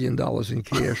 $4.3 billion in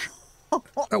cash.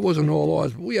 That wasn't all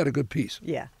ours, but we had a good piece.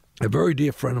 Yeah. A very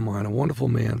dear friend of mine, a wonderful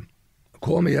man,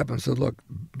 called me up and said, look,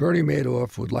 Bernie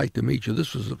Madoff would like to meet you.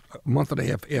 This was a month and a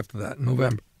half after that, in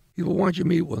November. He said, well, why don't you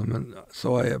meet with him? And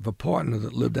so I have a partner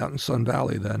that lived out in Sun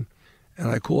Valley then. And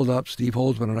I called up Steve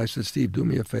Holzman, and I said, Steve, do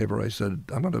me a favor. I said,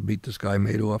 I'm going to meet this guy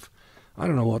Madoff. I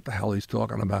don't know what the hell he's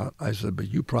talking about. I said,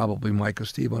 but you probably might, because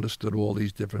Steve understood all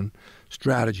these different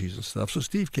strategies and stuff. So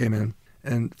Steve came in,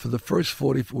 and for the first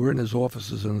 40, we're in his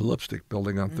offices in the Lipstick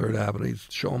Building on 3rd Avenue. He's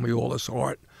showing me all this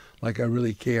art, like I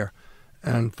really care.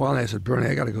 And finally I said, Bernie,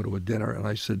 I got to go to a dinner. And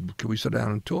I said, can we sit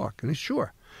down and talk? And he's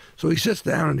sure. So he sits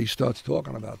down and he starts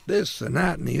talking about this and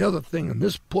that and the other thing and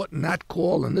this put and that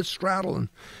call and this straddle. And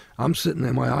I'm sitting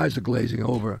there, my eyes are glazing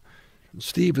over.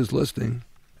 Steve is listening.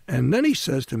 And then he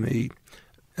says to me,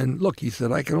 and look, he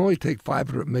said, I can only take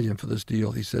 $500 million for this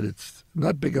deal. He said, it's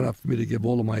not big enough for me to give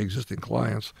all of my existing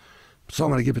clients, so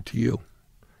I'm going to give it to you.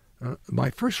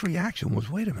 My first reaction was,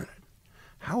 wait a minute,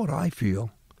 how would I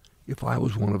feel if I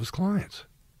was one of his clients?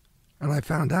 And I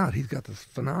found out he's got this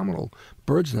phenomenal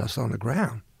bird's nest on the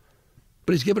ground,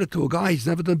 but he's giving it to a guy he's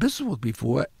never done business with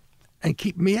before and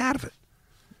keeping me out of it.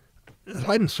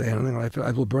 I didn't say anything. I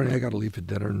said, well, Bernie, I got to leave for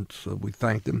dinner. And so we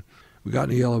thanked him. We got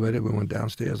in the elevator. We went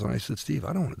downstairs, and I said, Steve,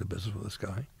 I don't want to do business with this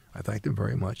guy. I thanked him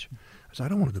very much. I said, I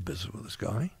don't want to do business with this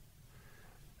guy.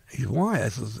 He said, why? I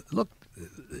said, look,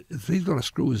 if he's going to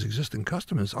screw his existing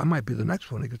customers, I might be the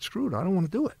next one to get screwed. I don't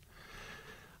want to do it.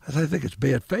 I said, I think it's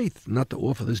bad faith not to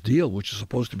offer this deal, which is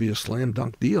supposed to be a slam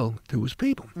dunk deal, to his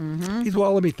people. Mm-hmm. He said,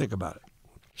 well, let me think about it.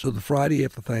 So the Friday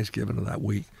after Thanksgiving of that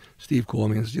week, Steve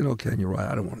called me and said, Ken, you're right.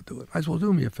 I don't want to do it. I said, well,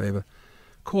 do me a favor.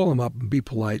 Call him up and be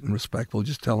polite and respectful.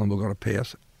 Just tell him we're going to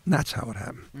pass. And that's how it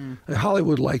happened. And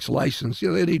Hollywood likes license.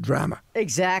 They need drama.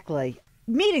 Exactly.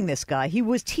 Meeting this guy, he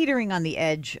was teetering on the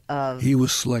edge of... He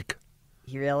was slick.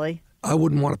 Really? I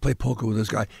wouldn't want to play poker with this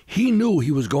guy. He knew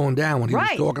he was going down when he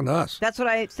was talking to us. That's what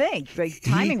I think,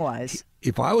 timing-wise.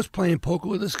 If I was playing poker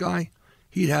with this guy,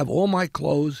 he'd have all my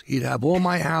clothes. He'd have all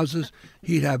my houses.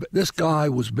 This guy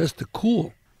was Mr.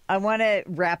 Cool. I want to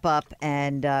wrap up,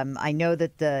 and I know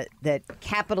that that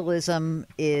capitalism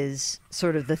is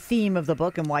sort of the theme of the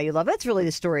book and why you love it. That's really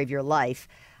the story of your life.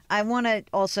 I want to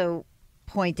also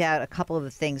point out a couple of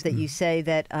the things that you say,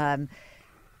 that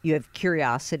you have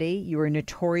curiosity. You are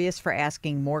notorious for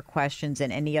asking more questions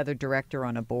than any other director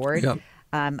on a board. Yep.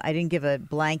 I didn't give a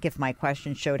blank if my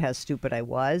question showed how stupid I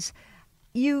was.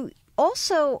 You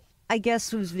also, I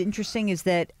guess, was interesting is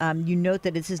that you note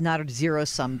that this is not a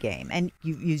zero-sum game. And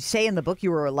you say in the book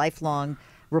you were a lifelong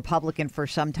Republican for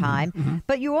some time,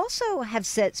 but you also have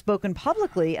spoken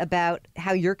publicly about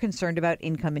how you're concerned about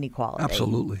income inequality.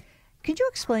 Absolutely. Could you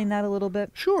explain that a little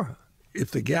bit? Sure. If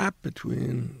the gap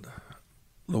between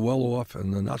the well-off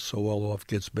and the not-so-well-off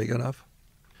gets big enough,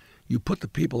 you put the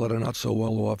people that are not so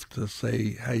well-off to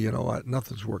say, hey, you know what,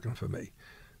 nothing's working for me.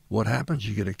 What happens?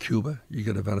 You get a Cuba, you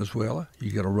get a Venezuela,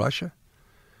 you get a Russia.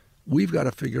 We've got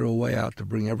to figure a way out to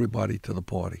bring everybody to the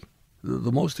party.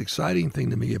 The most exciting thing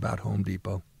to me about Home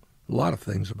Depot, a lot of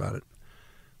things about it,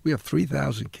 We have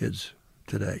 3,000 kids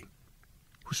today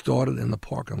who started in the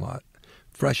parking lot,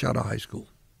 fresh out of high school,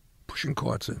 pushing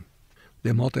carts in.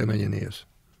 They're multimillionaires.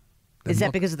 Is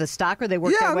that because of the stock, or they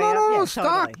work their way up? No, Totally.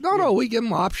 stock. No, we give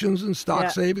them options and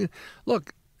stock saving.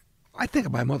 Look, I think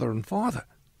of my mother and father.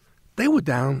 They were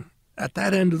down at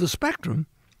that end of the spectrum,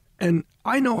 and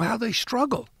I know how they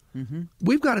struggle. Mm-hmm.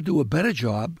 We've got to do a better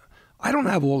job. I don't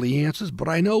have all the answers, but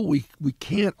I know we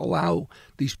can't allow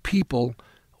these people,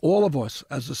 all of us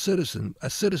as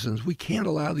citizens, we can't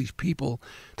allow these people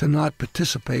to not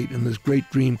participate in this great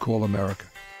dream called America.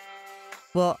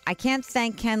 Well, I can't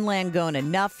thank Ken Langone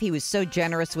enough. He was so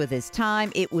generous with his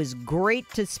time. It was great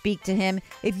to speak to him.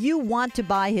 If you want to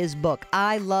buy his book,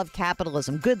 I Love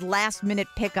Capitalism, good last-minute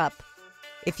pickup.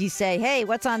 If you say, hey,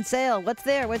 what's on sale? What's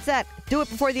there? What's that? Do it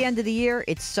before the end of the year.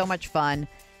 It's so much fun.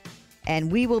 And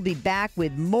we will be back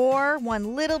with more.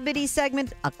 One little bitty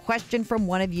segment, a question from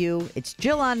one of you. It's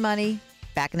Jill on Money.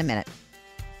 Back in a minute.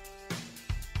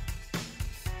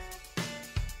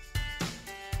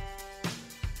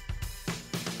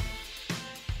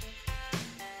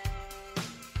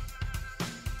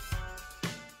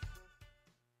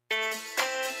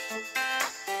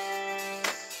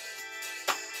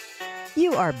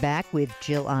 You are back with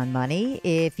Jill on Money.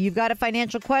 If you've got a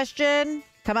financial question,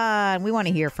 come on, we want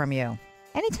to hear from you.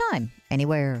 Anytime,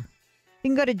 anywhere. You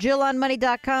can go to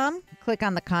JillOnMoney.com, click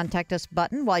on the Contact Us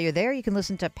button. While you're there, you can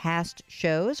listen to past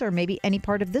shows or maybe any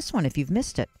part of this one if you've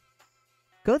missed it.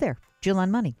 Go there, Jill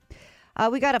on Money.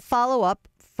 We got a follow-up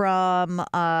from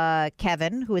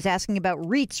Kevin, who was asking about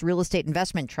REITs, real estate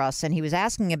investment trusts, and he was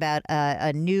asking about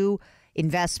a new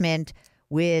investment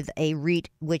with a REIT,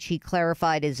 which he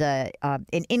clarified is an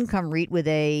income REIT with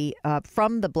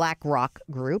from the BlackRock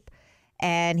Group.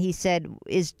 And he said,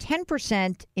 is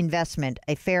 10% investment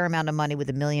a fair amount of money with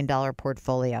 $1 million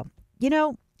portfolio? You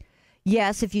know,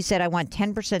 yes, if you said I want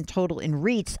 10% total in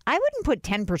REITs, I wouldn't put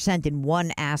 10% in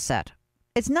one asset.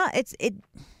 It's not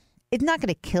going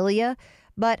to kill you.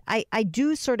 But I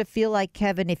do sort of feel like,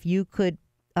 Kevin, if you could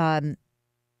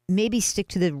maybe stick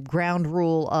to the ground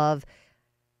rule of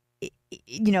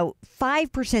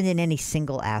 5% in any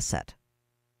single asset.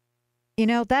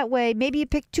 That way, maybe you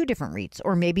pick two different REITs,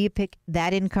 or maybe you pick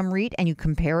that income REIT and you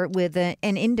compare it with an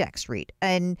index REIT.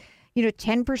 And,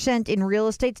 10% in real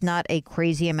estate's not a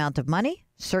crazy amount of money,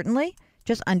 certainly.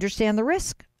 Just understand the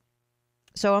risk.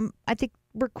 So I think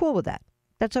we're cool with that.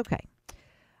 That's okay.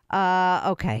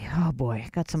 Okay. Oh, boy.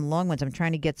 Got some long ones. I'm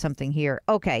trying to get something here.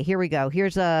 Okay, here we go.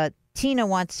 Here's Tina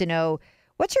wants to know,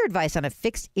 what's your advice on a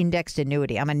fixed indexed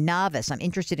annuity? I'm a novice. I'm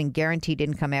interested in guaranteed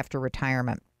income after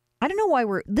retirement. I don't know why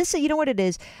you know what it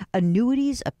is?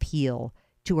 Annuities appeal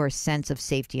to our sense of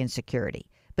safety and security.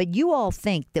 But you all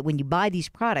think that when you buy these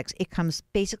products, it comes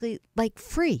basically like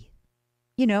free,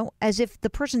 as if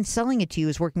the person selling it to you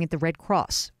is working at the Red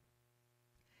Cross.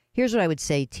 Here's what I would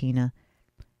say, Tina.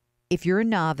 If you're a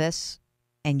novice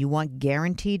and you want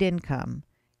guaranteed income,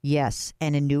 yes,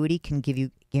 an annuity can give you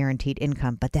guaranteed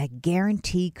income, but that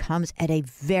guarantee comes at a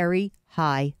very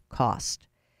high cost.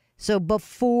 So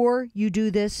before you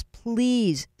do this,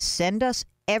 please send us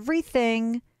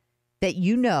everything that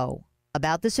you know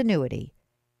about this annuity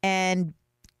and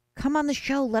come on the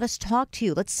show. Let us talk to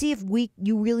you. Let's see if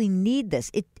you really need this.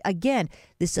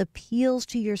 This appeals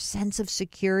to your sense of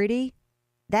security.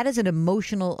 That is an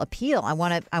emotional appeal. I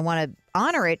want to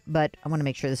honor it, but I want to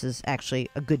make sure this is actually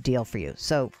a good deal for you.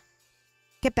 So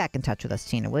get back in touch with us,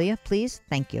 Tina, will you? Please?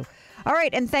 Thank you. All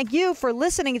right, and thank you for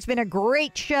listening. It's been a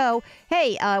great show.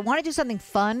 Hey, want to do something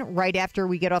fun right after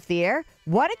we get off the air?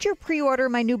 Why don't you pre-order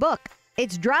my new book?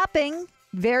 It's dropping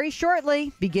very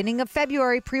shortly, beginning of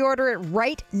February. Pre-order it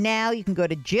right now. You can go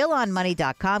to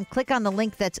JillOnMoney.com, click on the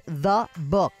link that's the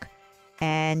book,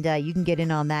 and you can get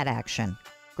in on that action.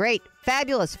 Great,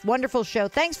 fabulous, wonderful show.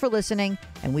 Thanks for listening,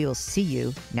 and we will see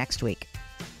you next week.